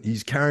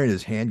he's carrying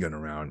his handgun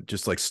around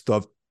just like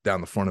stuffed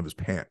down the front of his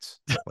pants.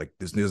 Like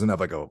this doesn't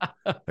have like a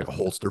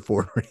holster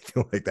for it or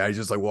anything like that. He's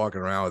just like walking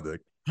around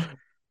with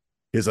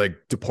his like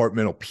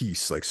departmental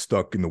piece like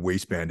stuck in the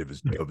waistband of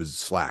his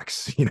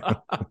slacks.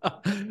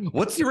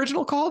 What's the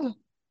original called?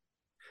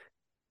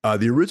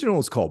 The original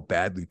is called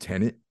Bad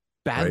Lieutenant.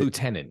 Bad right?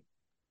 Lieutenant.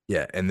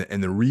 Yeah, and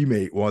the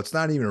remake, well, it's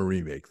not even a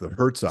remake. The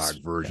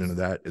Herzog version of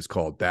that is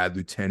called Bad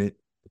Lieutenant,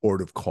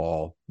 Port of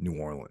Call, New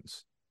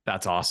Orleans.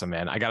 That's awesome,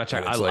 man. I gotta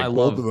check. I love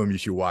both of them. You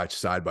should watch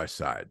side by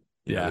side.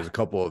 There's a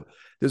couple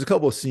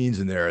of scenes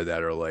in there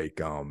that are like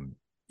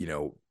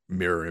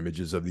mirror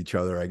images of each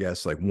other, I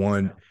guess. Like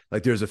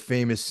like there's a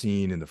famous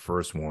scene in the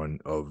first one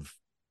of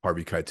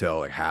Harvey Keitel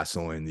like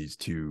hassling these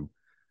two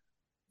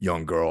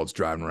young girls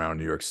driving around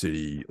New York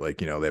City, like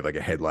they have like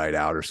a headlight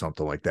out or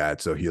something like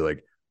that. So he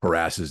like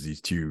harasses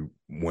these two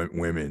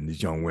women,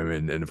 these young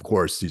women, and of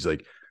course he's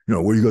like, where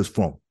are you guys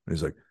from? And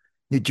he's like,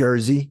 New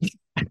Jersey.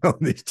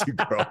 These two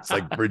girls,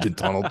 like bridge and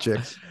tunnel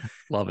chicks.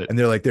 Love it. And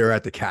they're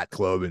at the Cat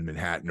Club in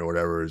Manhattan or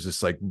whatever. It's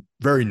just like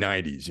very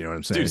 90s, you know what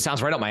I'm saying? Dude, it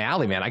sounds right up my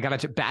alley, man. I gotta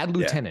check. Bad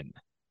Lieutenant.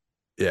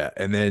 Yeah.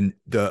 And then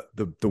the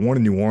one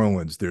in New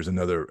Orleans, there's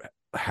another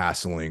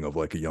hassling of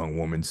like a young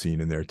woman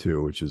scene in there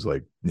too, which is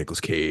like Nicolas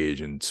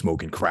Cage and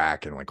smoking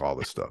crack and like all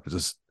this stuff. It's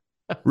just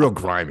real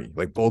grimy.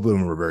 Like both of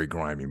them were very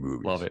grimy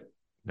movies. Love it.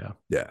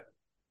 Yeah.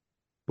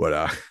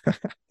 But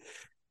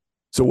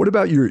so what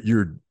about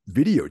your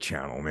video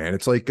channel, man?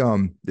 It's like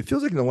it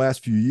feels like in the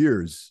last few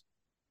years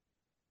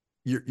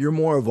you're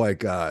more of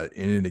like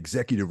in an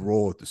executive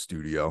role at the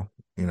studio.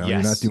 Yes.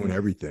 You're not doing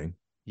everything.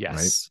 Yes.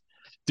 Right?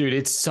 Dude,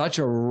 it's such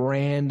a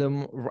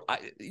random.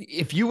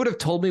 If you would have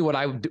told me what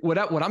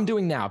I'm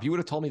doing now, if you would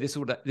have told me this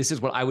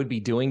is what I would be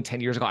doing 10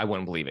 years ago, I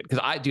wouldn't believe it. Because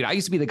I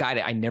used to be the guy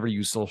that I never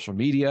used social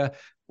media.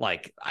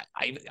 Like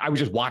I would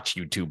just watch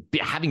YouTube,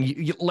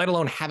 let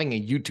alone having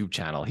a YouTube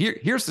channel.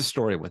 Here's the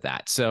story with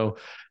that. So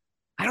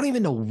I don't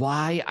even know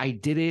why I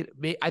did it.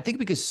 I think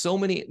because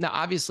now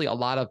obviously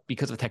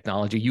because of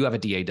technology, you have a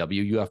DAW,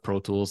 you have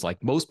Pro Tools.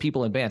 Like most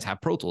people in bands have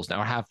Pro Tools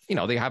now,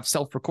 they have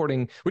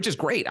self-recording, which is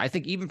great. I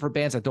think even for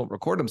bands that don't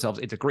record themselves,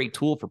 it's a great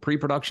tool for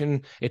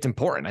pre-production. It's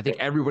important. I think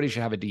everybody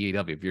should have a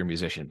DAW if you're a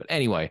musician. But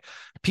anyway,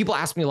 people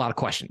ask me a lot of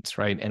questions,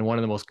 right? And one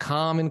of the most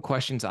common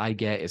questions I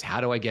get is, how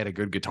do I get a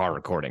good guitar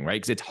recording,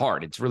 right? Because it's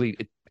hard.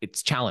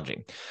 It's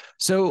challenging.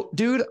 So,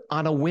 dude,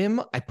 on a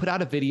whim, I put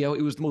out a video.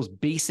 It was the most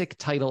basic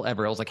title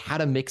ever. It was like how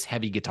to mix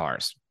heavy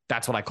guitars.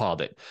 That's what I called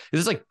it. This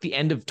is like the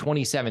end of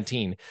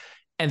 2017.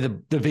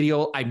 And the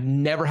video, I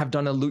never have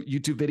done a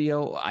YouTube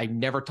video. I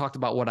never talked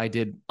about what I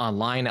did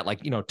online at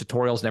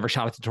tutorials, never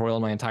shot a tutorial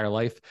in my entire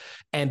life.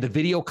 And the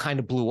video kind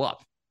of blew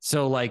up.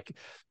 So like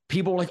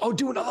people were like, oh,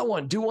 do another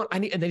one, do one.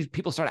 And then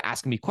people started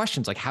asking me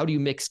questions like, how do you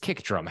mix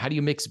kick drum? How do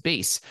you mix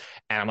bass?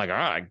 And I'm like,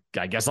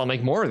 I guess I'll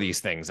make more of these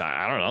things.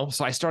 I don't know.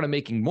 So I started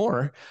making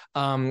more.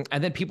 And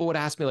then people would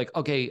ask me like,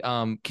 okay,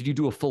 could you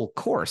do a full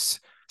course?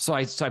 So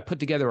I put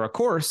together a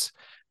course.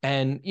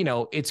 And,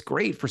 it's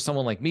great for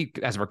someone like me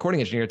as a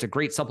recording engineer. It's a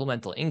great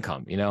supplemental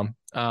income,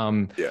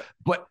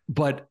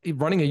 But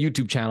running a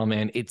YouTube channel,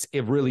 man, it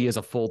really is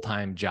a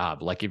full-time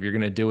job. Like if you're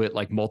going to do it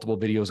like multiple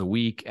videos a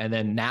week. And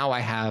then now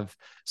I have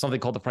something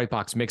called the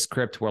Frightbox Mix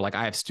Crypt, where like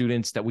I have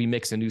students that we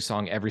mix a new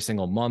song every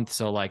single month.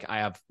 So like I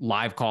have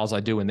live calls I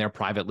do in there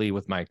privately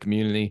with my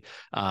community.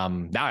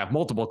 Now I have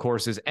multiple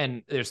courses,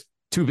 and there's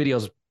 1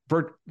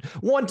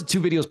 to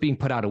 2 videos being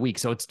put out a week.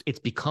 So it's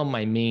become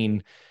my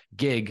main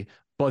gig.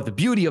 But the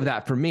beauty of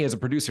that for me as a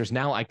producer is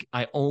now I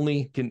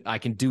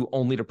can do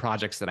only the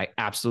projects that I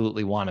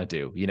absolutely want to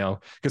do, you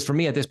know, because for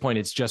me at this point,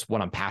 it's just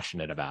what I'm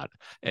passionate about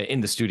in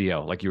the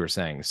studio, like you were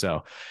saying.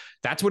 So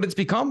that's what it's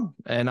become.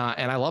 And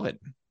I love it.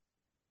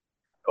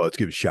 Oh, let's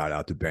give a shout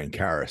out to Ben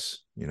Karras.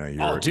 You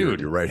know, Dude.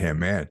 your right-hand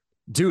man.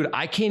 Dude,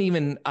 I can't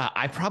even,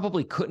 I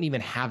probably couldn't even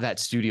have that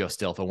studio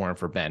still if it weren't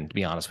for Ben, to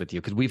be honest with you,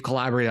 because we've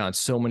collaborated on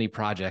so many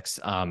projects.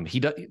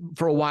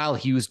 For a while,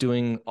 he was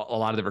doing a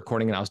lot of the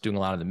recording and I was doing a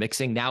lot of the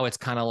mixing. Now it's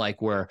kind of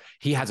like where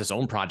he has his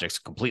own projects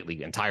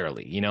completely,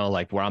 entirely, you know,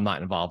 like where I'm not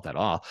involved at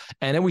all.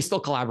 And then we still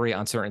collaborate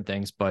on certain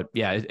things. But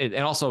yeah, and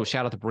also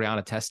shout out to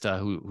Brianna Testa,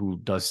 who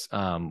does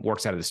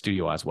works out of the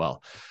studio as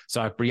well. So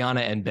I have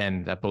Brianna and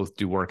Ben that both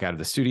do work out of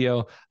the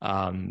studio.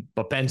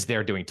 But Ben's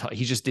there doing,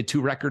 he just did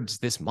 2 records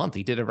this month.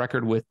 He did a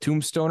record with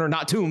Tombstoner,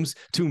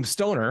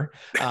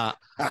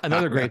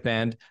 another great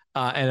band,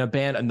 and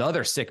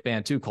another sick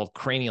band too called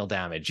Cranial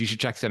Damage. You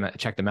should check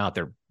them out.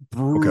 They're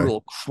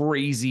brutal,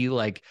 crazy.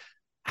 Like,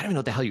 I don't even know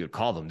what the hell you would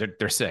call them.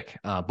 They're sick.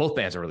 Both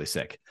bands are really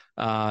sick.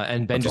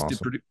 And Ben That's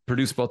just awesome.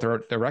 Produced both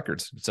their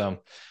records. So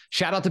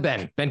shout out to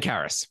Ben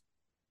Karras.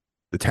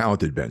 The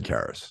talented Ben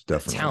Karras,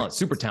 definitely.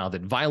 Super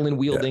talented, violin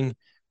wielding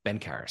Ben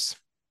Karras.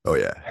 Oh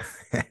yeah.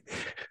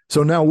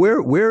 So now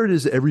where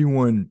does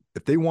everyone,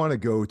 if they want to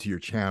go to your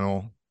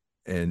channel,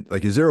 and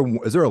like, is there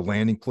a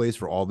landing place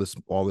for all this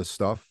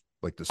stuff?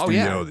 Like the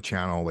studio, the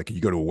channel, like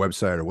you go to a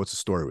website, or what's the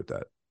story with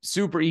that?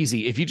 Super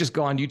easy. If you just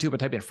go on YouTube and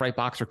type in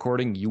Frightbox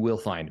recording, you will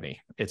find me.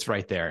 It's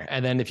right there.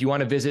 And then if you want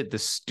to visit the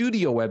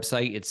studio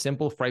website, it's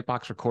simple,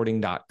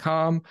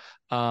 frightboxrecording.com.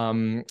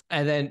 And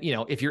then, you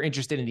know, if you're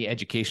interested in the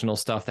educational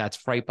stuff,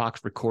 that's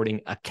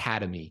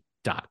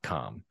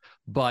frightboxrecordingacademy.com.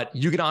 But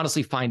you can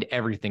honestly find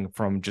everything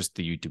from just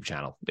the YouTube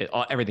channel.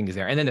 Everything is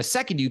there. And then the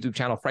second YouTube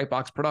channel,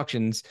 Frightbox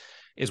Productions,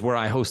 is where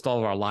I host all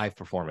of our live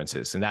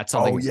performances. And that's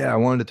something. Oh yeah, I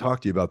wanted to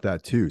talk to you about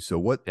that too. So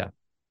what? Yeah,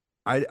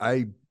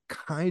 I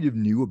kind of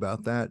knew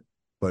about that,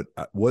 but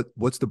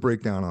what's the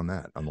breakdown on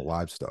that, on the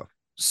live stuff?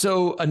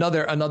 So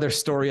another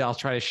story I'll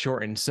try to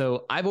shorten.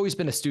 So I've always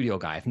been a studio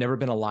guy. I've never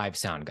been a live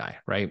sound guy,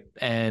 right?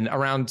 And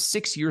around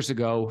 6 years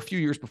ago, a few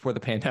years before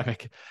the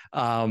pandemic,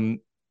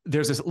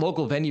 there's this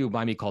local venue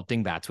by me called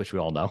Dingbats, which we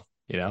all know,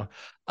 you know,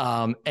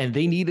 and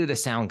they needed a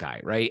sound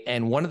guy, right?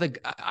 And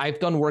I've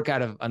done work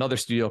out of another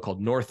studio called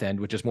North End,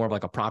 which is more of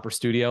like a proper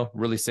studio,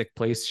 really sick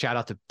place. Shout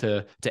out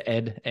to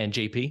Ed and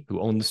JP who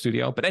own the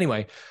studio. But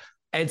anyway,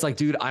 Ed's like,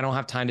 dude, I don't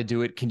have time to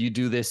do it. Can you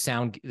do this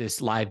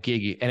live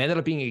gig? And it ended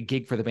up being a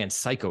gig for the band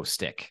Psycho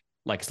Stick,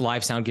 like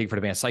live sound gig for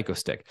the band Psycho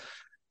Stick.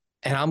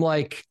 And I'm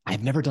like,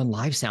 I've never done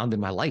live sound in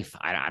my life.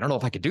 I don't know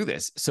if I could do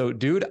this. So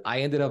dude, I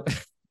ended up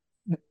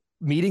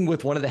meeting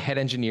with one of the head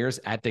engineers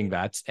at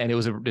Dingbats, and it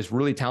was this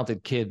really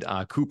talented kid,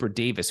 Cooper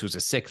Davis, who's a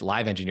sick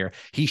live engineer.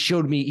 He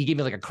gave me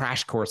like a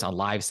crash course on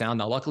live sound.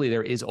 Now, luckily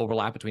there is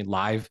overlap between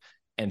live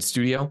and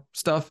studio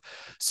stuff.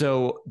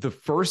 So the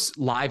first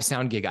live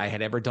sound gig I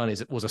had ever done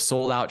was a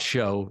sold out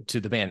show for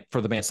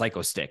the band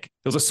Psycho Stick.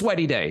 It was a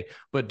sweaty day,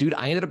 but dude,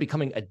 I ended up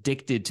becoming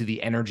addicted to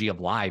the energy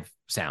of live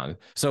sound.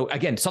 So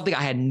again, something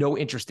I had no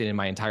interest in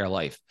my entire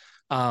life.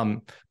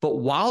 But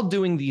while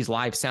doing these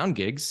live sound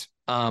gigs,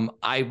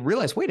 I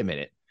realized, wait a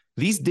minute,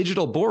 these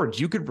digital boards,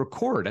 you could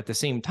record at the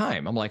same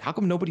time. I'm like, how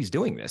come nobody's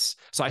doing this?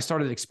 So I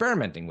started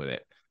experimenting with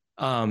it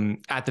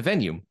at the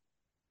venue.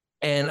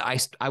 And I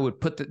would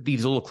put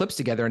these little clips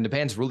together, and the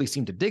bands really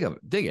seemed to dig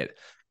it.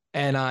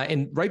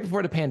 And right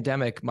before the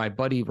pandemic, my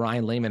buddy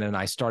Ryan Lehman and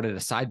I started a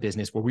side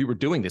business where we were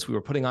doing this. We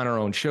were putting on our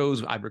own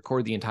shows. I'd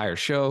record the entire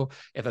show.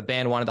 If a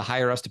band wanted to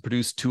hire us to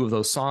produce 2 of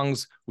those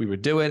songs, we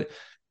would do it.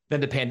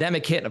 Then the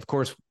pandemic hit, and of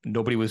course,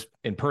 nobody was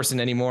in person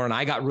anymore. And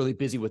I got really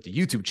busy with the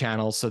YouTube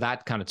channel, so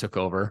that kind of took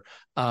over.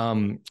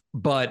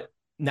 But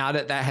now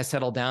that has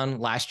settled down,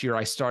 last year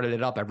I started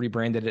it up. I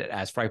rebranded it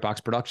as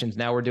Frightbox Productions.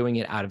 Now we're doing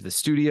it out of the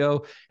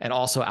studio and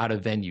also out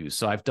of venues.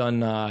 So I've done,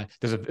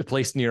 there's a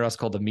place near us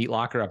called the Meat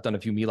Locker. I've done a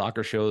few Meat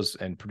Locker shows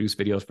and produced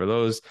videos for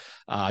those.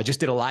 I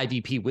just did a live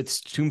EP with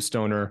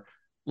Tombstoner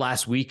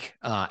last week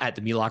at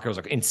the Meat Locker. It was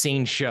like an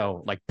insane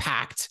show, like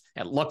packed.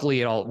 And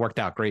luckily it all worked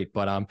out great.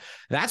 But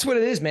that's what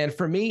it is, man.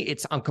 For me,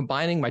 I'm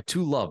combining my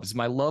 2 loves,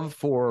 my love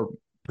for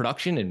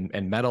production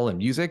and metal and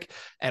music.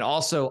 And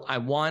also I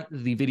want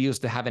the videos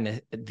to have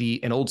an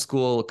old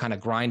school kind of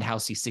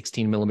grindhousey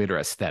 16mm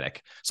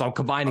aesthetic. So I'm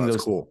combining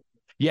those. Cool.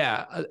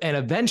 Yeah. And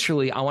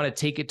eventually I want to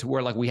take it to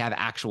where like we have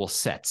actual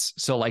sets.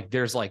 So like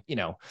there's like, you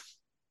know,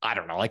 I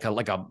don't know, like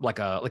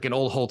an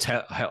old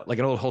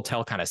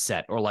hotel kind of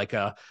set, or like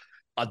a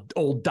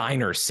old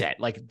diner set.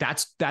 Like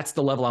that's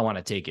the level I want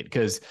to take it,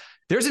 because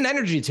there's an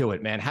energy to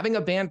it, man. Having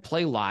a band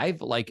play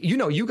live, like, you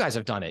know, you guys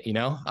have done it, you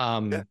know?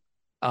 Yeah.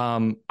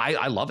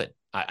 I love it.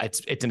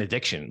 It's an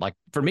addiction. Like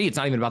for me, it's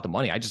not even about the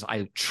money.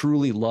 I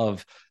truly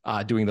love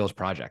doing those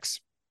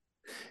projects.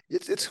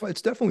 It's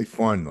definitely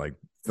fun. Like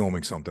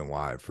filming something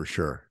live for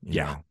sure. You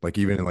Yeah. know, like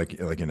even in like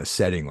in a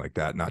setting like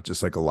that, not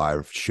just like a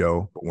live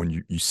show, but when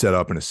you set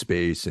up in a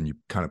space and you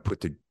kind of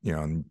put the, you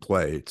know, and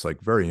play, it's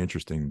like very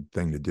interesting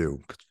thing to do.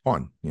 It's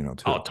fun, you know,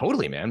 too. Oh,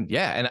 totally, man.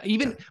 Yeah. And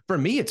even for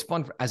me, it's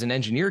fun as an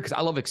engineer because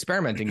I love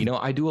experimenting. You know,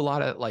 I do a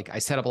lot of I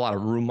set up a lot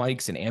of room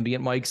mics and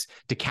ambient mics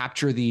to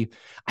capture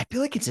I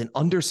feel like it's an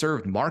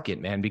underserved market,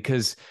 man,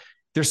 because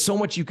there's so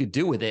much you could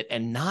do with it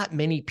and not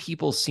many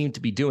people seem to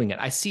be doing it.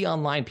 I see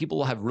online people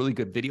will have really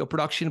good video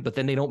production, but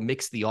then they don't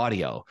mix the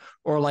audio.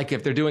 Or like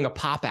if they're doing a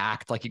pop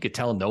act, like you could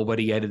tell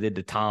nobody edited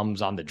the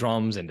toms on the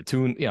drums and the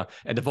tune, you know,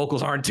 and the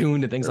vocals aren't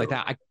tuned and things like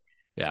that.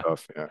 Yeah.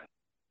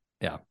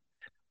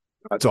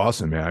 That's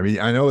awesome, man. I mean,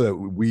 I know that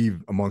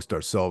we've amongst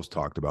ourselves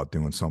talked about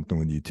doing something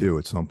with you too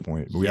at some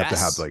point. But we have to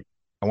have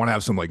I want to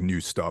have some like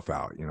new stuff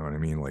out. You know what I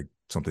mean? Like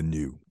something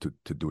new to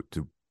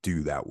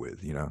do that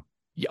with. You know?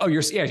 Oh,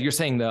 you're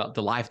saying the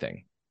live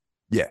thing.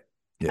 Yeah.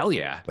 Hell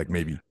yeah. Like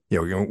maybe, yeah,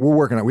 we're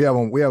working on, we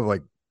have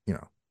like, you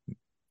know,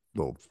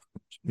 little,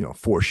 you know,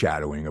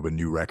 foreshadowing of a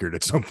new record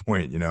at some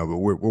point, you know, but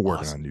we're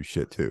working on new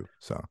shit too.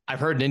 So I've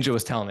heard Ninja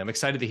was telling me. I'm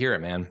excited to hear it,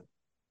 man.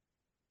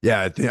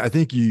 Yeah. I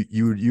think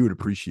you would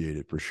appreciate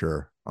it for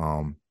sure.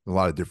 A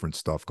lot of different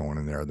stuff going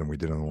in there than we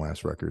did on the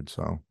last record.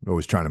 So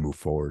always trying to move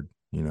forward,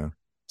 you know?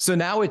 So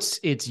now it's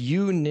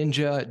you,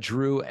 Ninja,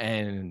 Drew,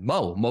 and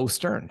Mo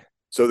Stern.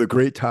 So the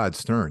great Todd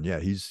Stern, yeah,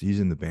 he's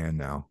in the band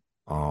now.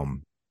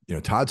 You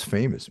know, Todd's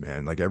famous,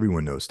 man. Like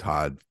everyone knows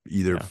Todd,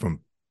 either from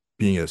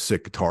being a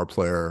sick guitar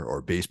player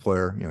or bass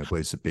player. You know, he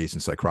plays the bass in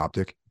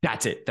Psychroptic.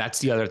 That's it. That's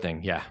the other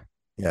thing. Yeah.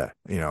 Yeah.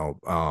 You know,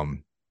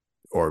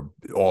 or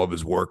all of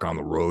his work on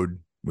the road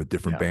with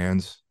different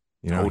bands.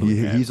 You know, totally,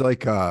 he's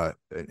like an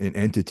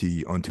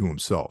entity unto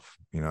himself,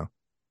 you know?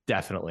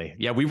 Definitely.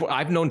 Yeah.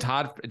 I've known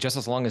Todd just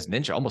as long as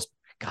Ninja, almost.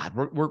 God,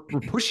 we're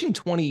pushing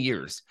 20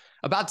 years,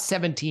 about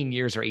 17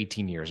 years or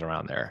 18 years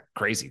around there.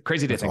 Crazy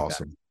to think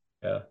awesome.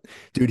 That. Yeah.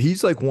 Dude,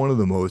 he's like one of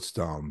the most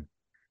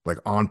like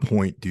on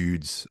point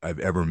dudes I've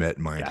ever met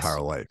in my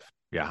entire life.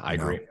 Yeah, I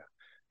agree.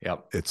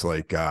 Yep. It's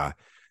like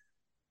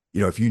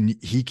you know,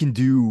 he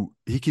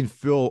can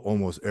fill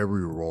almost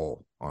every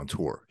role on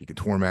tour. He can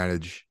tour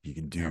manage, he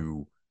can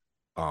do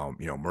you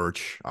know,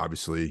 merch,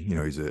 obviously. You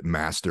know, he's a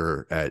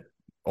master at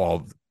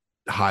all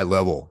high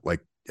level,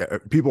 like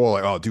people are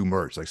like, oh, do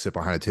merch, like sit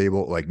behind a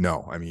table. Like,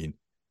 no, I mean,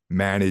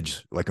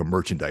 manage like a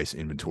merchandise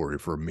inventory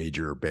for a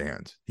major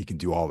band. He can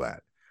do all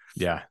that.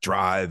 Yeah.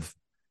 Drive.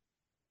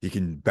 He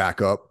can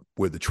back up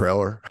with the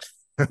trailer,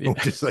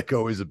 which is like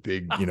always a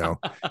big, you know,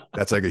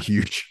 that's like a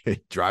huge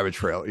drive a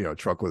trail, you know,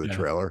 truck with a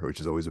trailer, which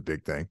is always a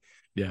big thing.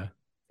 Yeah.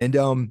 And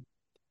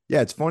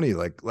yeah, it's funny.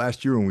 Like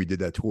last year when we did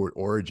that tour at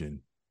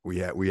Origin, we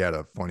had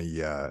a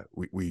funny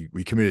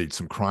we committed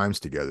some crimes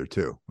together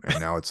too, and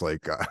now it's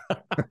like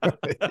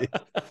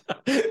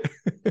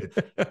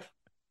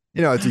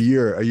you know, it's a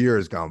year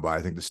has gone by.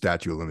 I think the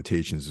statute of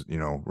limitations, you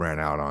know, ran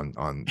out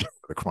on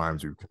the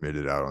crimes we've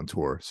committed out on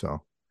tour.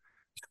 So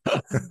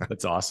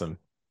that's awesome.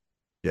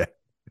 Yeah.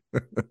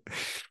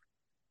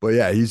 But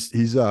yeah,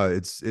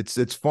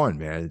 it's fun,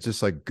 man. It's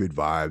just like good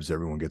vibes.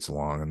 Everyone gets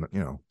along, and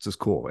you know, it's just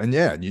cool. And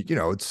yeah, you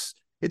know, it's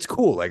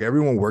cool. Like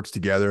everyone works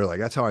together. Like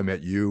that's how I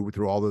met you,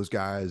 through all those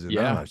guys. And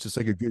yeah, it's just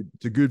like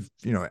it's a good,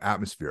 you know,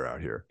 atmosphere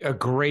out here. A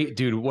great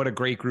dude. What a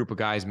great group of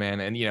guys, man.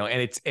 And, you know, and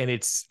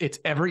it's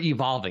ever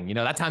evolving, you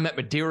know, that's how I met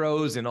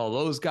Madeiros and all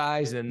those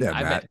guys. And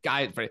I met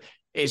guys,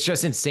 it's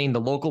just insane. The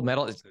local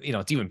metal, you know,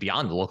 it's even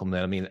beyond the local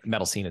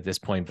metal scene at this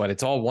point, but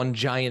it's all one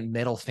giant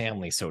metal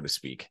family, so to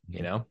speak,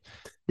 you know?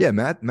 Yeah,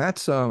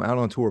 Matt's out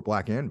on tour with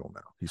Black Anvil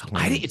now. He's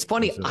playing. It's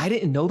funny. I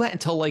didn't know that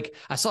until like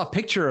I saw a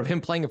picture of him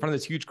playing in front of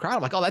this huge crowd.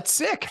 I'm like, oh, that's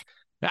sick.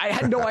 I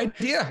had no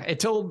idea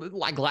until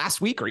like last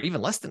week or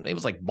even less than, it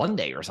was like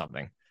Monday or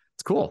something.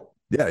 It's cool.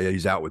 Yeah,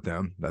 he's out with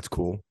them. That's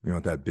cool. You know,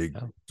 that big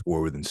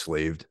tour with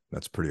Enslaved.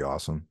 That's pretty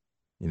awesome.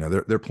 You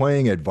know, they're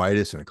playing at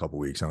Vitus in a couple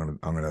weeks. I'm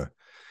gonna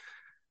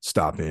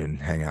stop in,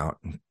 hang out,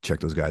 and check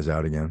those guys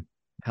out again.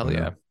 Hell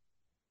yeah.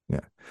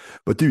 Yeah.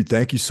 But dude,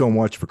 thank you so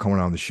much for coming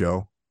on the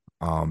show.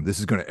 This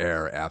is going to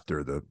air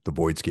after the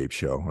Voidscape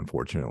show,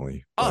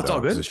 unfortunately. Oh, it's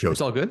all good. It's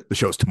all good. The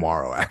show's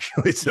tomorrow,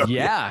 actually. So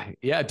yeah,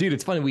 dude,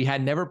 it's funny. We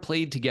had never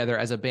played together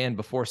as a band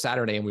before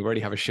Saturday, and we already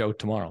have a show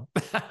tomorrow.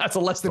 That's a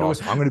less than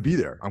awesome. I'm going to be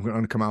there. I'm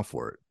going to come out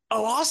for it.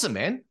 Oh, awesome,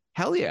 man!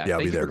 Hell yeah! Yeah, I'll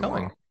be there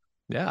tomorrow.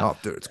 Yeah. Oh,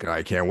 dude,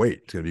 I can't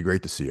wait. It's going to be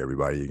great to see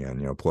everybody again.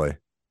 You know, play.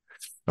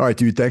 All right,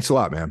 dude. Thanks a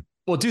lot, man.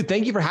 Well, dude,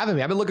 thank you for having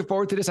me. I've been looking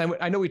forward to this.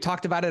 I know we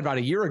talked about it about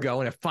a year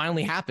ago, and it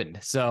finally happened.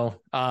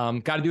 So,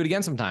 got to do it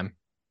again sometime.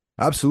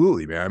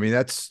 Absolutely, man. I mean,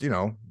 that's, you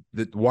know,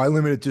 why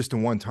limit it just to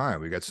one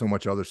time? We got so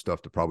much other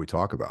stuff to probably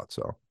talk about.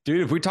 So,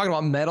 dude, if we're talking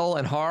about metal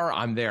and horror,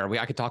 I'm there.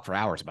 I could talk for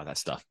hours about that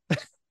stuff.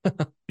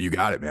 You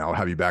got it, man. I'll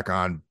have you back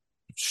on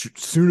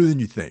sooner than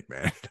you think,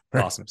 man.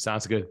 Awesome.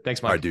 Sounds good.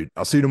 Thanks, Mike. All right, dude.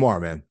 I'll see you tomorrow,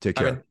 man. Take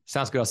care. Man.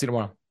 Sounds good. I'll see you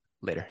tomorrow.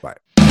 Later. Bye.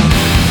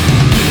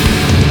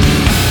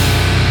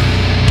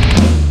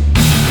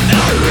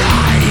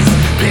 Arise,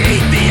 beat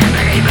the